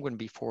yellow-eyed penguin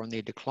before and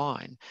their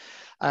decline,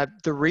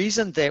 the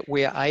reason that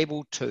we're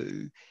able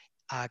to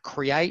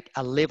create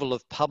a level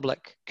of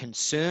public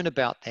concern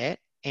about that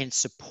and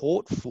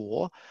support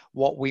for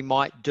what we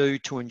might do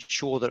to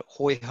ensure that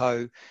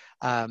hoiho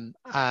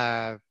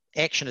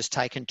action is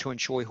taken to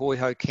ensure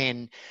hoiho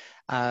can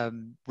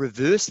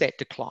reverse that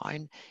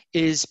decline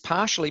is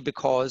partially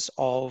because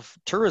of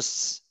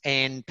tourists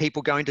and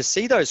people going to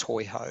see those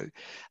hoiho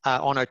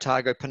on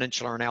Otago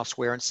Peninsula and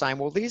elsewhere and saying,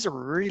 well, these are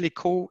really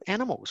cool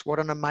animals. What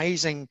an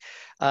amazing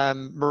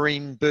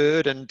marine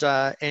bird.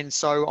 And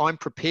so I'm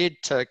prepared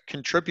to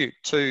contribute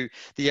to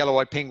the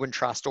Yellow-eyed Penguin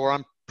Trust, or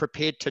I'm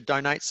prepared to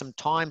donate some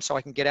time so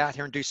I can get out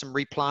here and do some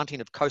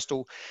replanting of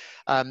coastal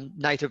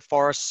native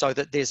forests so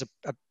that there's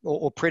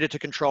or predator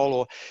control.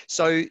 Or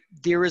so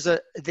there's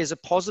a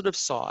positive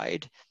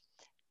side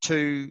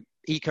to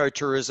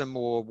ecotourism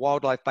or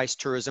wildlife-based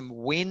tourism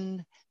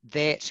when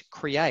that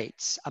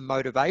creates a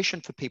motivation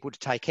for people to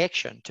take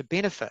action to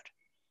benefit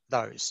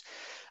those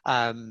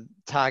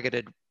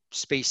targeted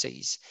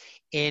species.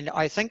 And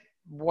I think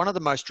one of the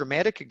most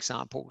dramatic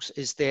examples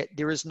is that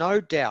there is no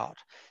doubt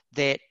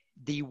that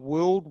the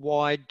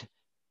worldwide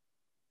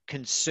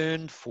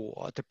concern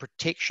for the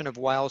protection of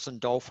whales and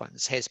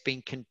dolphins has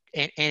been,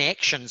 and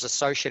actions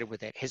associated with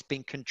that has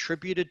been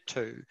contributed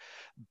to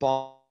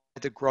by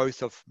the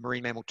growth of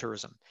marine mammal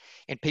tourism.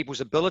 And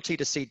people's ability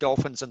to see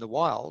dolphins in the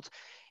wild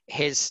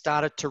has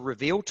started to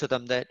reveal to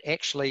them that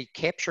actually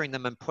capturing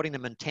them and putting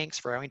them in tanks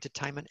for our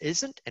entertainment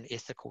isn't an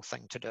ethical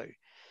thing to do.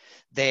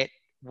 That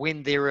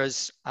when there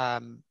is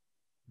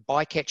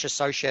bycatch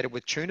associated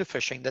with tuna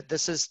fishing, that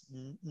this is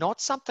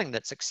not something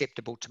that's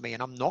acceptable to me,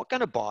 and I'm not going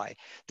to buy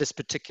this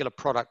particular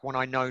product when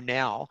I know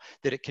now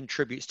that it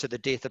contributes to the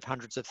death of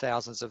hundreds of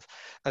thousands of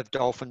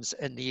dolphins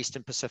in the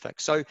Eastern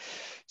Pacific. So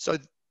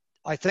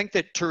I think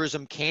that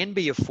tourism can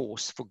be a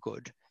force for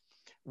good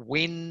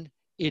when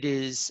it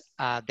is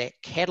that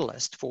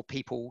catalyst for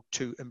people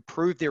to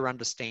improve their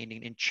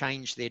understanding and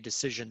change their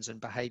decisions and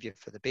behavior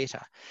for the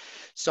better.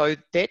 So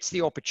that's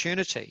the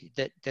opportunity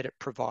that it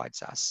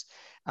provides us.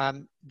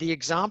 The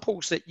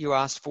examples that you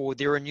asked for,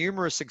 there are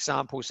numerous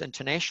examples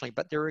internationally,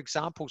 but there are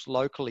examples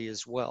locally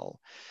as well.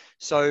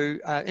 So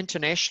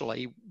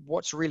internationally,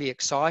 what's really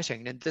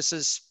exciting, and this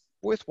is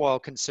worthwhile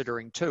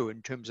considering too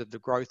in terms of the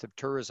growth of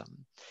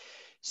tourism.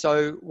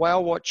 So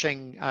whale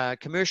watching,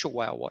 commercial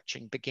whale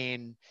watching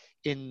began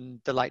in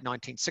the late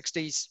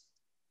 1960s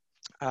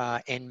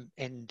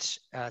and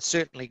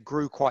certainly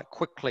grew quite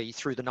quickly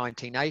through the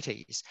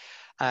 1980s.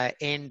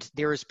 And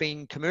there has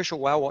been commercial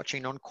whale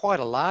watching on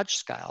quite a large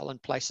scale in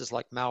places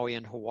like Maui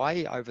and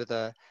Hawaii over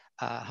the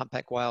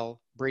humpback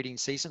whale breeding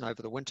season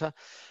over the winter,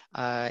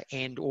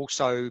 and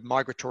also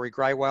migratory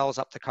grey whales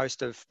up the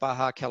coast of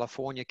Baja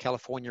California,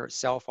 California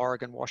itself,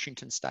 Oregon,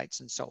 Washington states,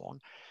 and so on.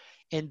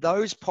 And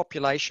those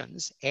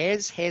populations,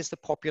 as has the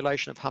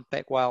population of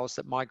humpback whales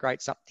that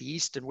migrates up the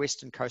east and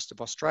western coast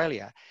of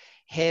Australia,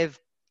 have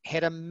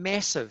had a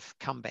massive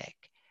comeback.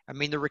 I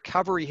mean, the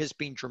recovery has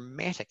been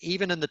dramatic.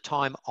 Even in the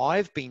time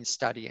I've been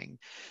studying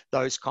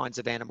those kinds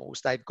of animals,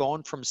 they've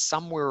gone from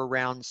somewhere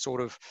around sort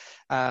of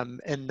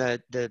in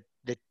the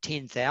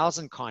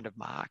 10,000 kind of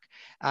mark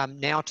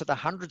now to the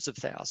hundreds of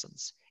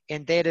thousands.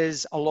 And that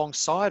is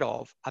alongside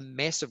of a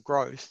massive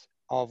growth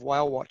of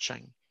whale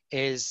watching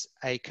as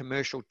a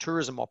commercial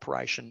tourism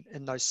operation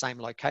in those same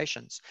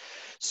locations.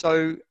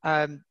 So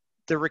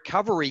the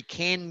recovery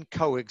can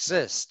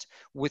coexist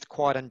with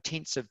quite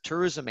intensive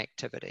tourism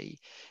activity,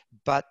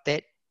 but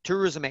that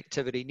tourism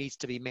activity needs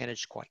to be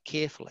managed quite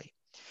carefully.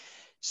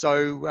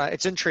 So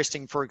it's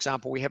interesting, for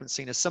example, we haven't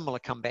seen a similar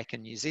comeback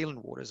in New Zealand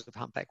waters of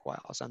humpback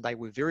whales, and they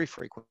were very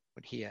frequent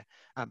here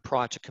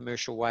prior to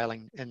commercial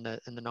whaling in the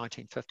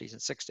 1950s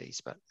and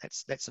 60s, but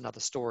that's another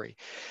story.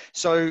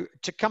 So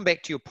to come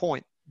back to your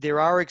point,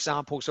 there are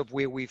examples of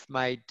where we've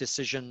made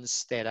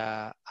decisions that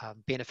are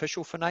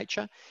beneficial for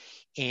nature,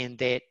 and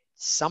that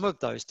some of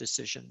those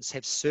decisions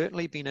have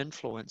certainly been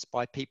influenced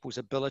by people's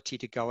ability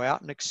to go out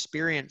and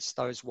experience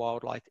those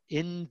wildlife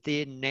in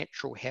their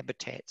natural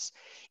habitats,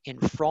 and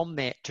from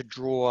that to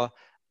draw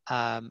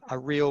a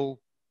real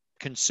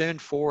concern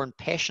for and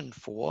passion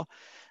for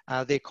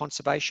their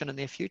conservation and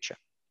their future.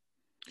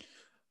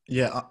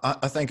 Yeah,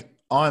 I think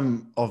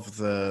I'm of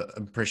the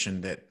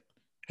impression that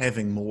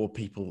having more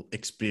people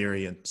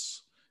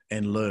experience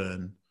and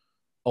learn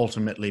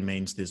ultimately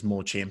means there's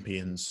more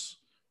champions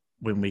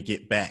when we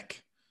get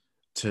back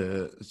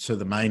to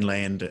the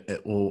mainland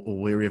or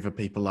wherever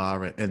people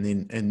are, and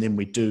then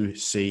we do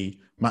see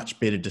much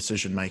better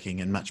decision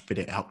making and much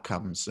better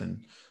outcomes.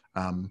 And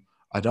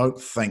I don't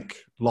think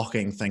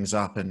locking things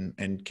up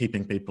and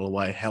keeping people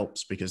away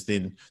helps, because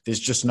then there's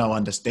just no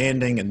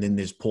understanding, and then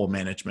there's poor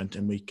management,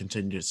 and we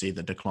continue to see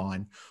the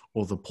decline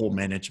or the poor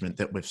management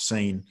that we've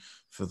seen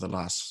for the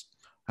last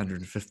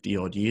 150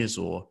 odd years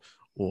or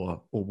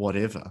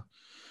whatever.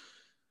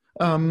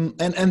 And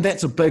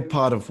that's a big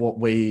part of what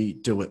we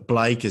do at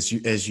Blake, as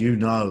you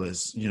know,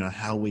 is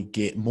how we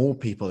get more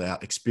people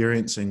out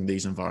experiencing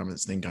these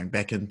environments, then going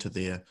back into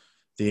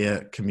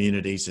their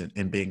communities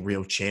and being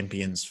real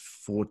champions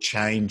for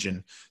change.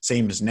 And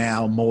seems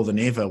now more than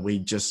ever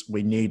we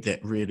need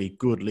that really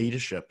good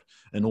leadership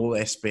in all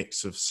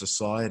aspects of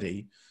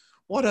society.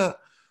 What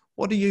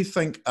do you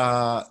think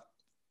are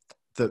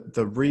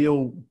the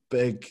real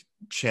big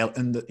challenge?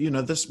 And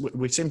this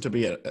we seem to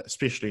be,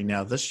 especially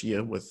now this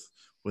year with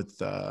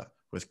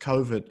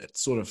COVID, it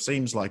sort of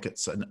seems like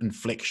it's an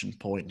inflection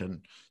point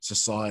in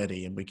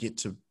society, and we get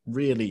to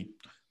really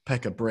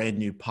pick a brand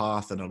new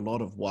path in a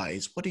lot of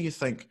ways. What do you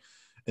think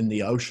in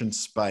the ocean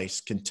space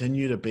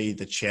continue to be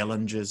the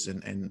challenges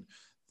and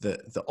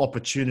the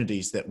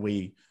opportunities that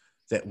we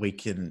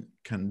can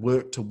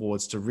work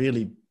towards to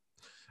really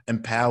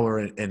empower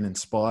and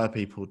inspire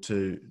people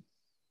to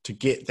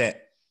get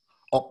that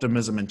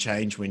optimism and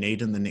change we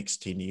need in the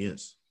next 10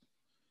 years?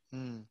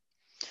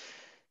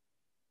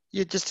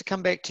 Yeah, just to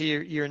come back to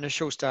your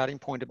initial starting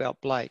point about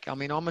Blake. I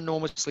mean, I'm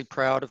enormously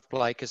proud of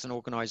Blake as an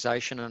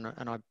organisation,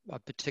 and I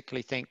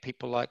particularly thank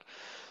people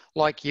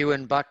like you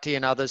and Bhakti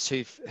and others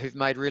who've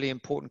made really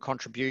important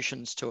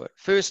contributions to it.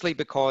 Firstly,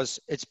 because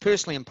it's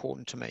personally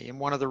important to me, and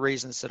one of the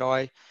reasons that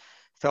I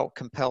felt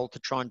compelled to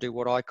try and do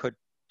what I could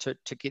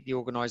to get the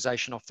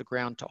organisation off the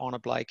ground to honour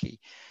Blakey.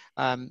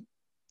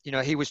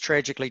 He was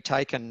tragically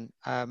taken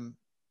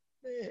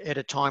at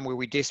a time where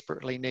we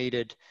desperately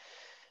needed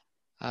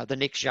the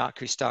next Jacques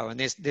Cousteau. And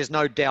there's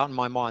no doubt in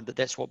my mind that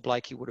that's what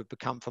Blakey would have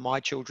become for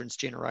my children's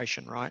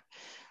generation, right?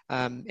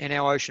 And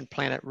our ocean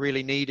planet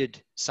really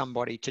needed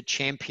somebody to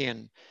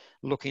champion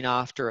looking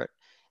after it.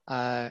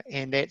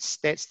 And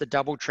that's the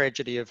double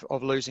tragedy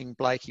of losing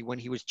Blakey when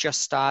he was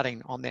just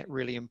starting on that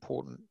really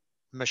important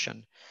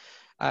mission.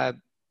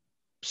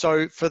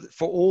 So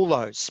for all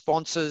those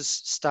sponsors,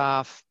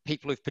 staff,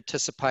 people who've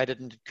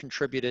participated and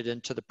contributed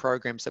into the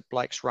programs that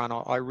Blake's run,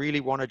 I really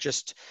want to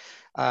just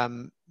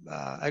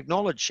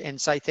acknowledge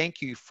and say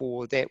thank you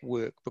for that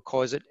work,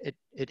 because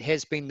it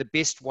has been the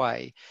best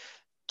way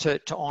to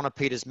honour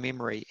Peter's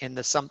memory. And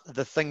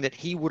the thing that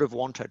he would have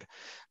wanted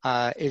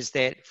is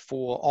that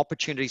for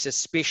opportunities,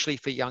 especially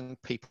for young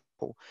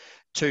people,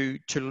 to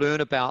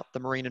learn about the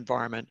marine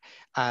environment,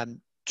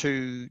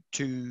 to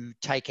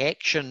take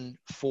action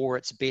for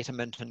its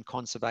betterment and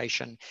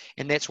conservation.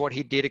 And that's what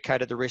he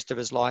dedicated the rest of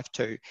his life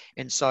to.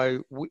 And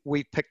so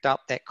we picked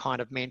up that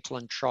kind of mantle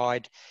and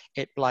tried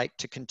at Blake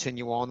to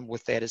continue on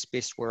with that as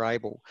best we're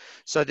able.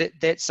 So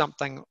that's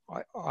something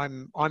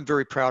I'm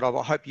very proud of.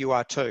 I hope you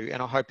are too.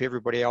 And I hope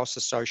everybody else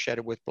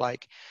associated with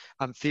Blake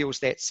feels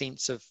that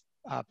sense of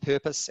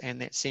purpose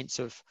and that sense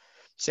of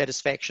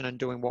satisfaction in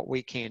doing what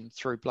we can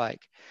through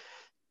Blake.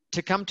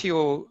 To come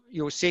to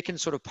your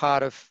second sort of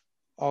part of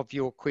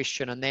your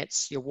question, and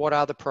that's what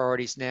are the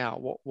priorities now?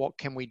 What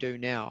can we do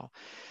now?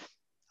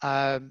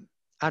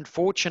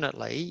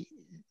 Unfortunately,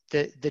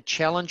 the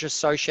challenge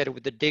associated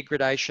with the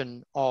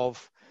degradation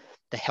of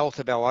the health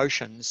of our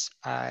oceans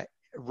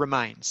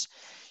remains.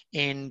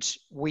 And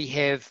we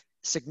have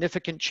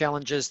significant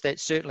challenges that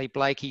certainly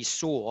Blakey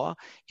saw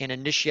and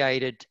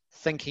initiated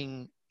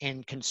thinking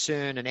and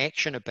concern and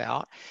action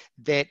about,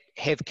 that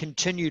have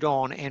continued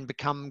on and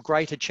become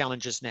greater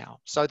challenges now.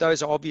 So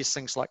those are obvious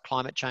things like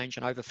climate change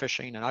and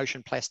overfishing and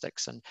ocean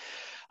plastics and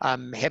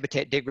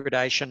habitat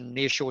degradation,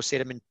 nearshore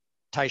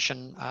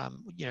sedimentation.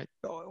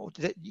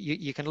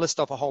 You can list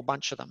off a whole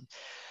bunch of them,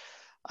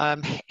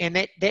 and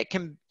that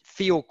can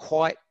feel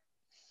quite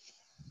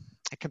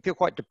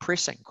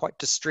depressing, quite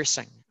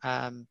distressing,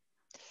 and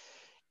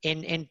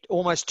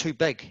almost too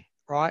big.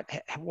 Right?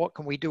 What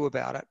can we do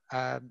about it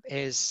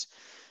as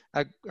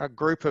a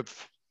group of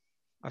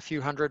a few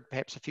hundred,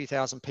 perhaps a few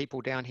thousand people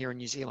down here in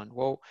New Zealand?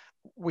 Well,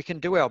 we can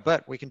do our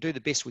bit. We can do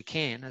the best we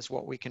can is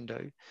what we can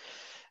do.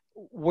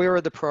 Where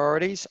are the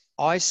priorities?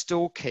 I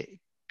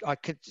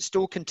could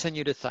still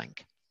continue to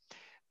think,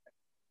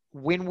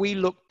 when we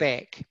look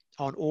back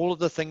on all of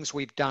the things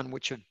we've done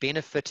which have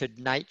benefited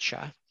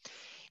nature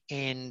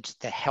and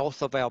the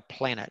health of our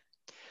planet,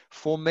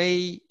 for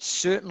me,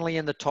 certainly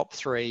in the top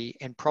three,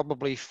 and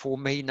probably for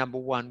me, number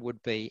one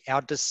would be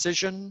our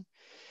decision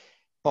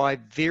by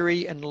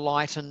very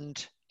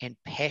enlightened and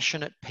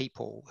passionate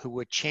people who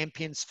were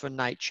champions for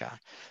nature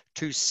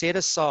to set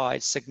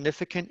aside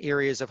significant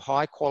areas of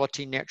high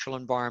quality natural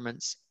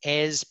environments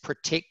as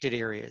protected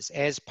areas,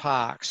 as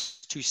parks,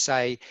 to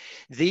say,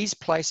 these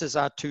places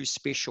are too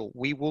special.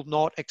 We will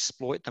not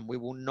exploit them. We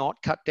will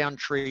not cut down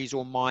trees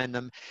or mine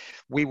them.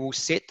 We will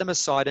set them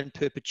aside in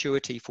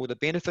perpetuity for the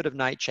benefit of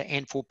nature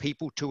and for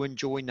people to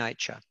enjoy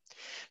nature.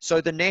 So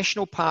the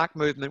national park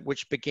movement,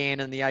 which began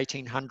in the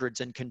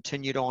 1800s and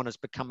continued on, has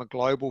become a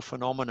global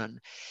phenomenon,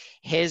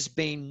 has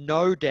been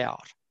no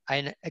doubt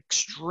an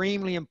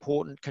extremely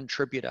important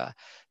contributor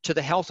to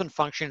the health and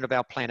functioning of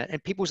our planet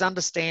and people's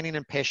understanding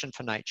and passion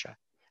for nature.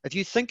 If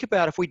you think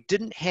about, if we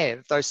didn't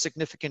have those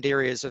significant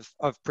areas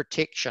of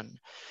protection,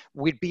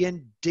 we'd be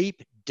in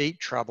deep, deep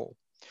trouble.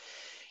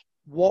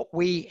 what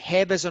we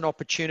have as an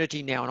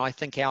opportunity now, and I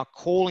think our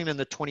calling in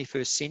the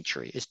 21st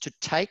century, is to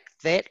take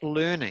that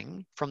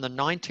learning from the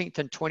 19th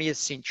and 20th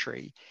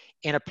century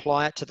and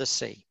apply it to the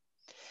sea.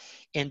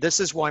 And this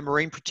is why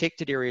marine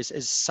protected areas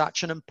is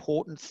such an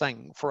important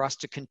thing for us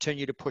to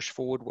continue to push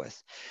forward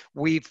with.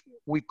 We've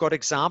got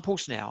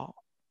examples now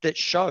that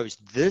shows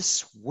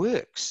this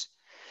works.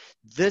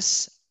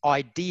 This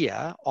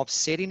idea of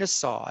setting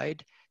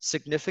aside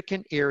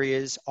significant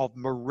areas of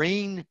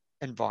marine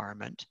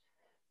environment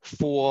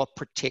for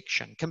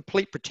protection,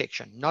 complete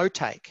protection, no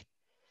take.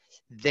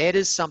 That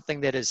is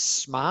something that is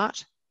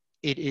smart.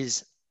 It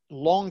is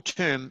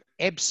long-term,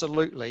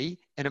 absolutely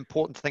an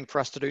important thing for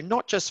us to do,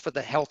 not just for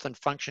the health and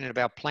functioning of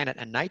our planet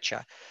and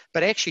nature,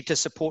 but actually to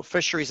support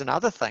fisheries and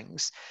other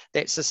things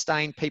that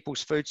sustain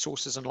people's food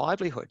sources and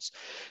livelihoods.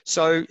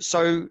 So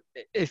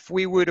if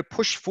we were to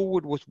push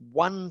forward with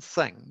one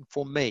thing,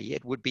 for me,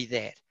 it would be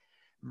that.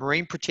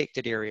 Marine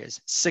protected areas,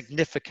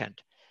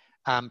 significant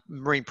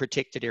marine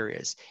protected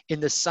areas. In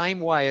the same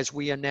way as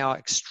we are now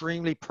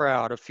extremely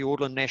proud of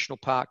Fiordland National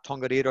Park,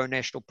 Tongariro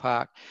National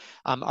Park,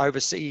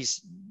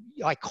 overseas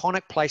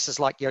iconic places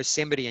like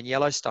Yosemite and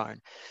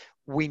Yellowstone,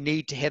 we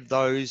need to have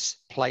those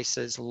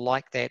places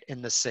like that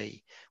in the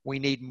sea. We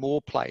need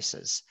more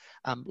places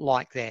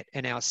like that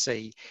in our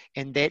sea.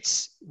 And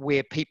that's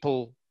where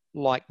people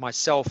like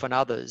myself and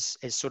others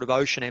as sort of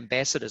ocean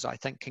ambassadors, I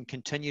think, can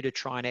continue to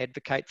try and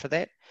advocate for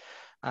that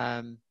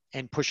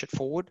and push it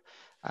forward.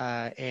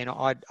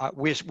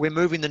 We're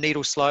moving the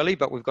needle slowly,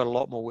 but we've got a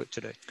lot more work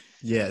to do.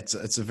 Yeah,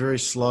 it's a very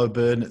slow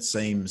burn, it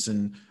seems.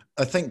 And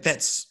I think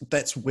that's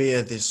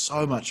where there's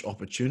so much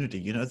opportunity.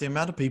 You know, the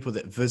amount of people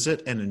that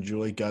visit and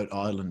enjoy Goat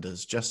Island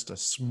is just a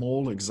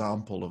small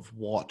example of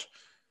what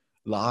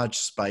large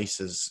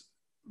spaces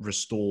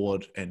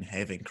restored and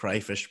having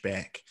crayfish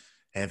back,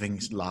 having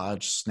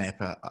large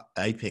snapper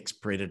apex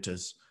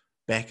predators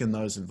back in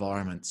those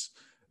environments,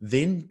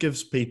 then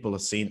gives people a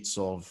sense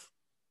of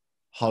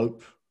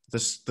hope.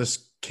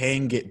 This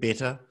can get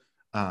better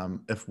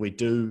if we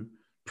do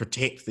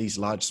protect these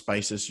large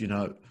spaces. You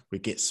know, we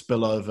get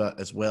spillover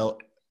as well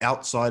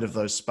outside of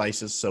those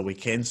spaces, so we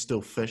can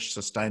still fish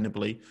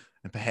sustainably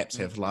and perhaps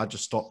have larger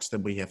stocks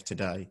than we have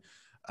today.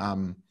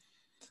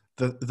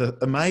 The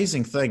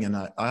amazing thing, and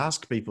I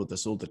ask people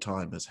this all the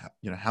time, is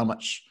how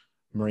much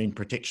marine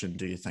protection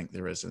do you think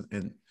there is?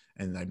 And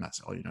they might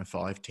say,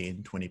 5,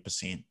 10,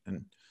 20%.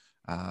 And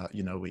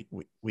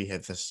we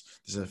have this.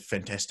 There's a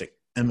fantastic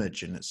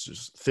image, and it's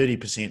just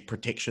 30%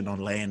 protection on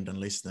land and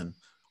less than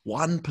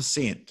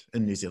 1%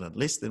 in New Zealand,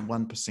 less than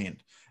 1%.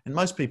 And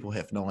most people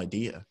have no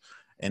idea.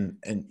 And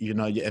you're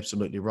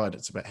absolutely right.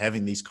 It's about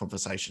having these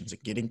conversations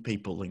and getting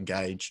people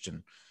engaged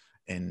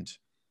and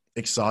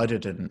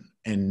excited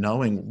and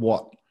knowing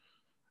what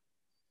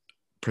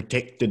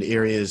protected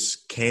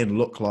areas can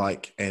look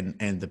like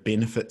and the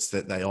benefits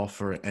that they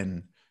offer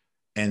and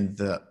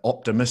the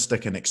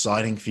optimistic and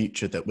exciting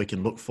future that we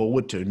can look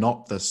forward to,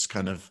 not this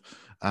kind of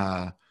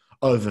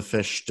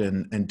overfished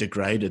and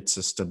degraded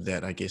system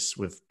that I guess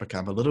we've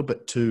become a little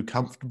bit too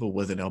comfortable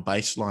with, and our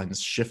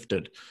baselines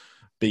shifted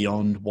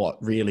beyond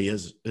what really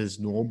is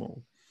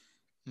normal.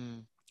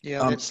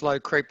 Yeah, that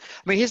slow creep.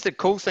 I mean, here's the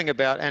cool thing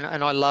about,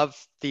 and I love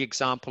the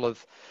example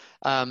of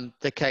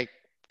the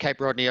Cape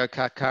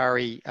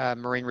Rodney-Okakari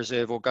Marine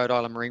Reserve or Goat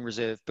Island Marine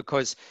Reserve,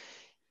 because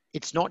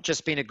it's not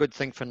just been a good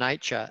thing for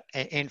nature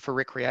and for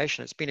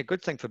recreation, it's been a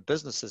good thing for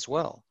business as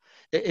well.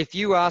 If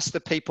you ask the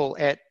people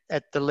at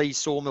the Lee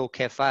Sawmill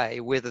Cafe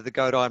whether the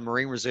Goat Island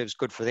Marine Reserve is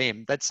good for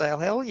them, they'd say, oh,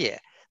 hell yeah.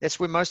 That's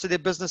where most of their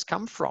business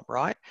comes from,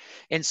 right?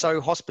 And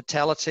so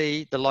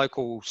hospitality, the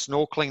local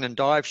snorkeling and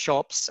dive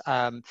shops,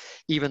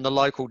 even the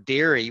local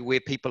dairy where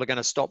people are going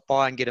to stop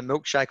by and get a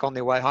milkshake on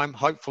their way home,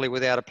 hopefully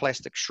without a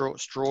plastic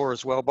straw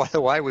as well, by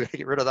the way. We've got to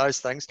get rid of those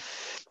things.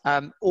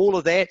 All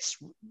of that's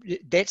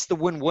the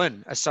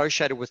win-win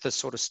associated with this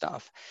sort of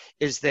stuff,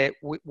 is that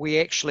we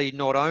actually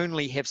not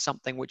only have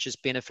something which is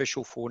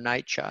beneficial for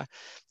nature,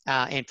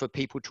 and for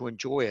people to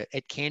enjoy it,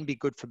 it can be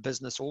good for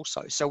business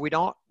also. So we're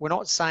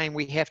not saying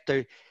we have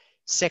to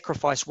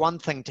sacrifice one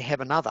thing to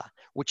have another,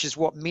 which is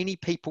what many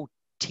people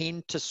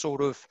tend to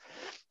sort of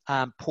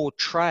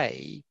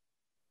portray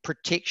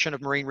protection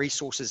of marine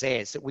resources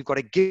as, that we've got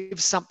to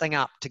give something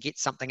up to get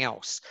something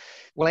else.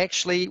 Well,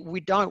 actually,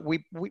 we don't.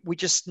 We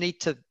just need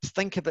to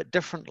think of it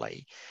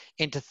differently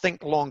and to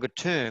think longer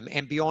term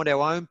and beyond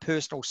our own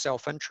personal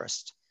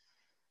self-interest.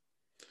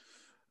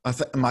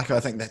 Michael,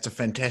 I think that's a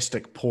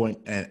fantastic point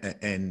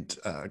and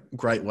a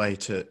great way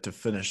to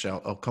finish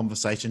our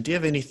conversation. Do you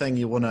have anything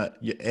you want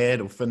to add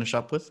or finish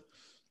up with?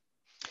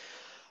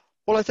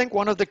 Well, I think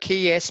one of the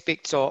key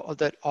aspects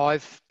that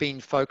I've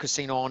been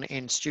focusing on,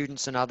 and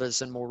students and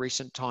others in more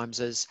recent times,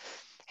 is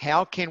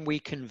how can we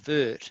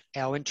convert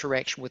our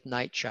interaction with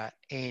nature,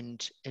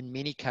 and in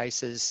many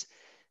cases,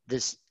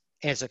 this,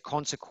 as a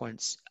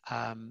consequence,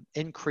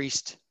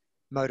 increased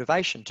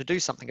motivation to do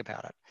something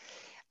about it.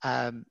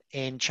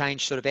 And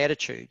change sort of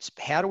attitudes.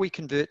 How do we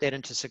convert that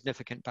into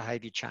significant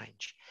behavior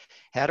change?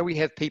 How do we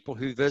have people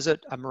who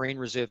visit a marine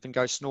reserve and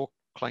go snorkeling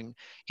snorkeling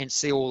and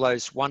see all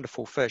those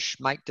wonderful fish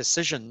make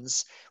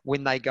decisions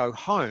when they go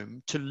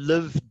home to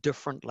live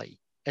differently,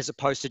 as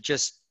opposed to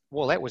just,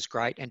 well, that was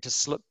great, and to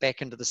slip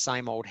back into the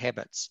same old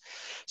habits.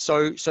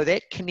 So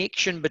that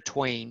connection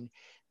between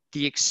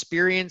the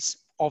experience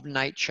of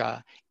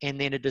nature and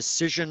then a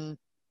decision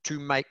to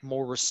make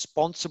more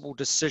responsible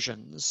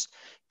decisions,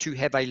 to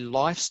have a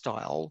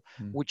lifestyle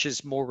which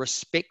is more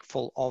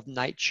respectful of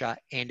nature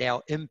and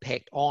our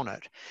impact on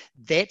it.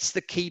 That's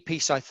the key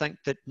piece, I think,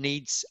 that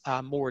needs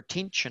more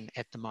attention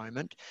at the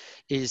moment,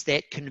 is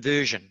that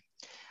conversion.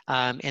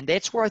 And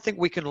that's where I think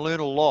we can learn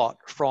a lot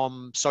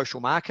from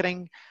social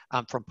marketing,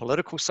 from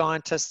political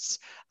scientists,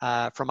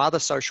 from other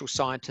social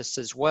scientists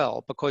as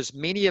well, because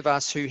many of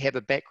us who have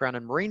a background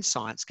in marine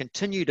science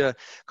continue to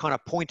kind of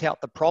point out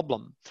the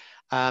problem,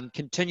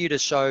 continue to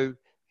show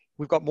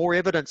we've got more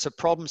evidence of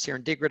problems here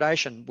and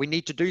degradation. We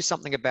need to do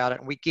something about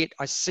it. And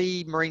I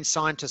see marine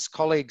scientists,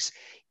 colleagues,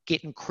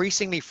 get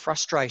increasingly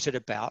frustrated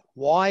about,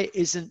 why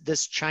isn't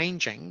this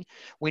changing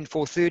when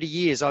for 30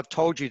 years I've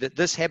told you that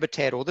this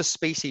habitat or this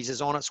species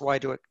is on its way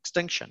to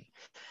extinction?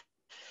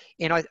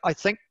 And I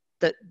think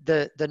that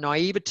the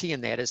naivety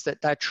in that is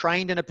that they're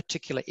trained in a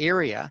particular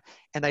area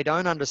and they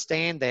don't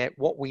understand that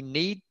what we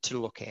need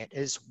to look at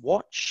is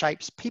what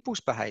shapes people's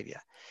behavior.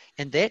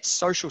 And that's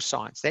social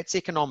science, that's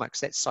economics,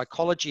 that's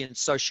psychology and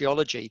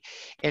sociology.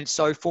 And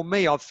so for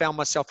me, I've found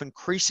myself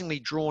increasingly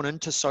drawn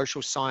into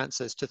social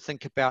sciences to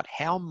think about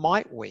how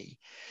might we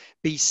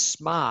be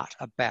smart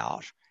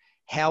about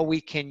how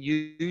we can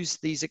use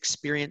these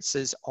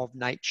experiences of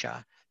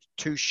nature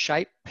to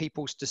shape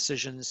people's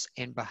decisions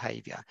and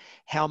behavior.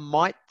 How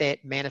might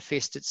that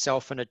manifest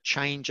itself in a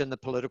change in the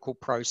political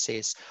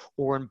process,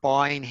 or in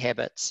buying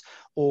habits,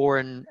 or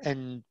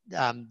in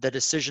the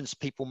decisions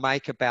people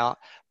make about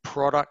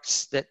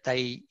products that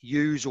they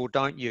use or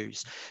don't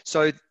use?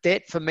 So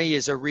that for me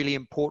is a really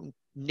important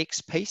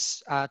next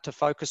piece to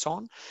focus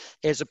on,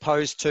 as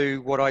opposed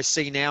to what I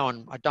see now,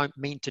 and I don't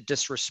mean to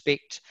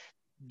disrespect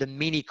the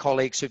many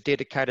colleagues who've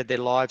dedicated their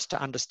lives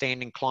to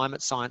understanding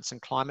climate science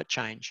and climate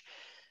change.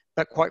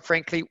 But quite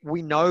frankly,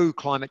 we know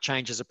climate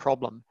change is a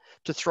problem.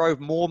 To throw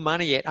more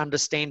money at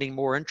understanding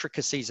more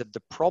intricacies of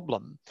the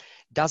problem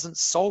doesn't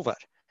solve it.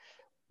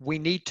 We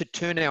need to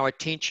turn our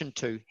attention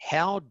to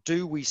how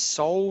do we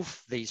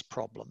solve these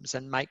problems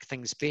and make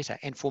things better.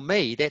 And for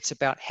me, that's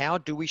about how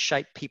do we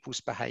shape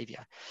people's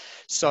behavior.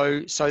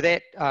 So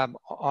that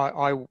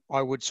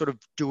I would sort of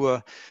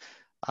do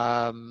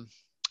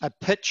a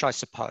pitch, I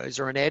suppose,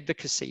 or an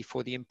advocacy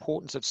for the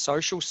importance of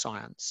social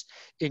science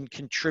in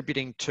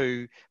contributing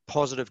to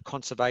positive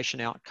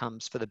conservation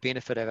outcomes for the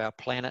benefit of our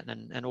planet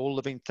and all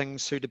living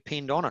things who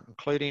depend on it,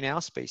 including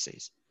our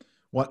species.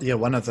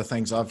 One of the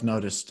things I've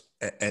noticed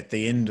at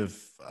the end of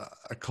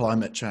a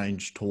climate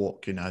change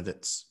talk,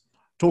 that's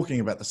talking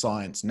about the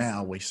science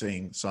now, we're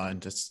seeing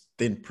scientists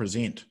then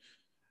present,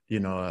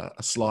 a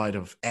slide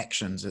of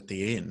actions at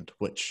the end,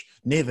 which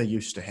never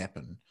used to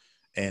happen.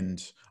 And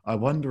I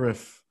wonder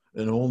if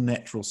in all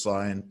natural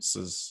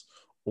sciences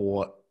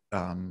or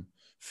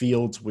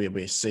fields where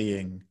we're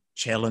seeing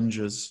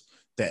challenges,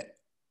 that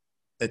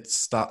it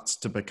starts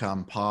to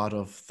become part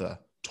of the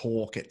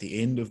talk. At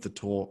the end of the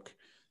talk,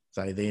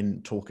 they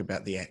then talk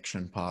about the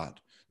action part,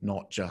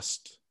 not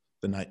just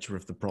the nature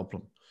of the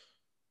problem.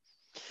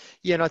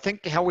 Yeah, and I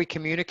think how we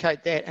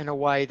communicate that in a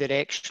way that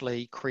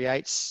actually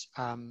creates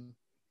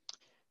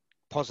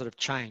positive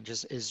change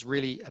is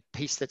really a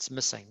piece that's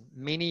missing.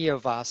 Many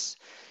of us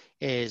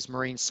as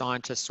marine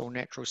scientists or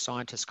natural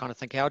scientists kind of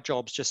think our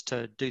job's just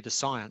to do the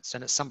science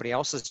and it's somebody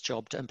else's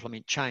job to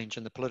implement change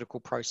in the political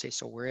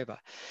process or wherever.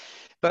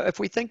 But if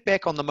we think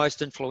back on the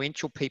most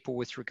influential people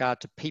with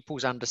regard to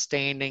people's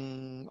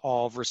understanding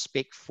of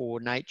respect for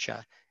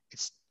nature,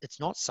 it's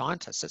not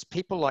scientists, it's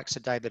people like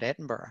Sir David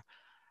Attenborough,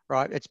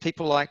 right? It's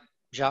people like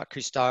Jacques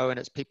Cousteau and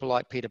it's people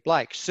like Peter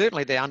Blake.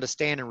 Certainly they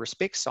understand and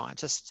respect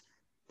scientists,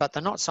 but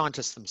they're not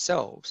scientists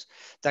themselves.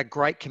 They're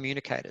great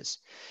communicators.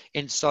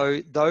 And so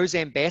those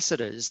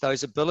ambassadors,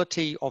 those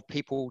ability of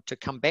people to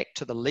come back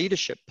to the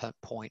leadership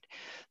point,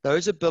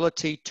 those who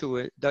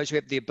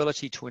have the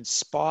ability to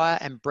inspire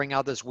and bring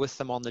others with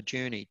them on the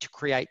journey, to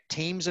create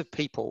teams of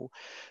people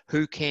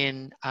who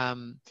can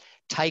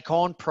take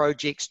on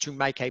projects to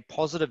make a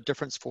positive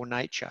difference for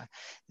nature.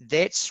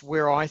 That's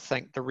where I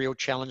think the real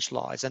challenge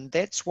lies. And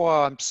that's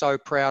why I'm so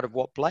proud of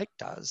what Blake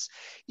does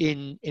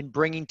in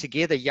bringing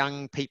together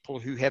young people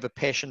who have a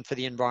passion for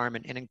the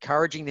environment and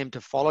encouraging them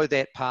to follow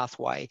that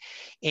pathway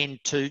and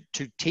to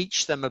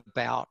teach them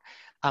about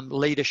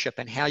leadership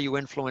and how you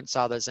influence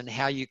others and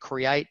how you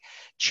create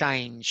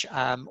change.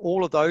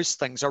 All of those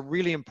things are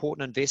really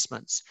important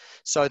investments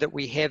so that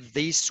we have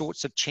these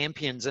sorts of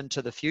champions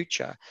into the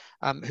future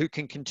who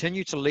can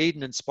continue to lead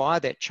and inspire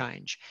that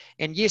change.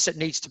 And yes, it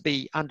needs to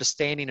be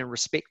understanding and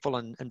respectful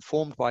and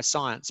informed by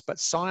science, but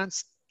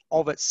science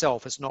of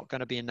itself is not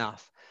going to be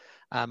enough.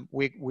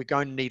 We're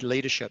going to need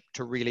leadership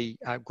to really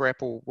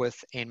grapple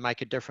with and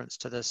make a difference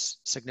to this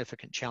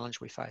significant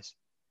challenge we face.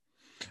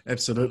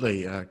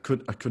 Absolutely. I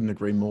couldn't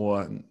agree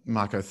more.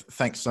 Marco,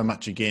 thanks so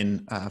much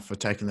again for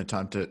taking the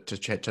time to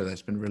chat today.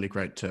 It's been really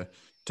great to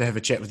have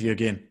a chat with you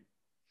again.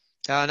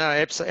 No,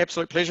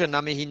 absolute pleasure.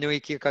 Ngā mihi nui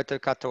ki koutou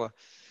katoa.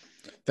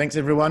 Thanks,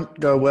 everyone.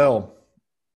 Go well.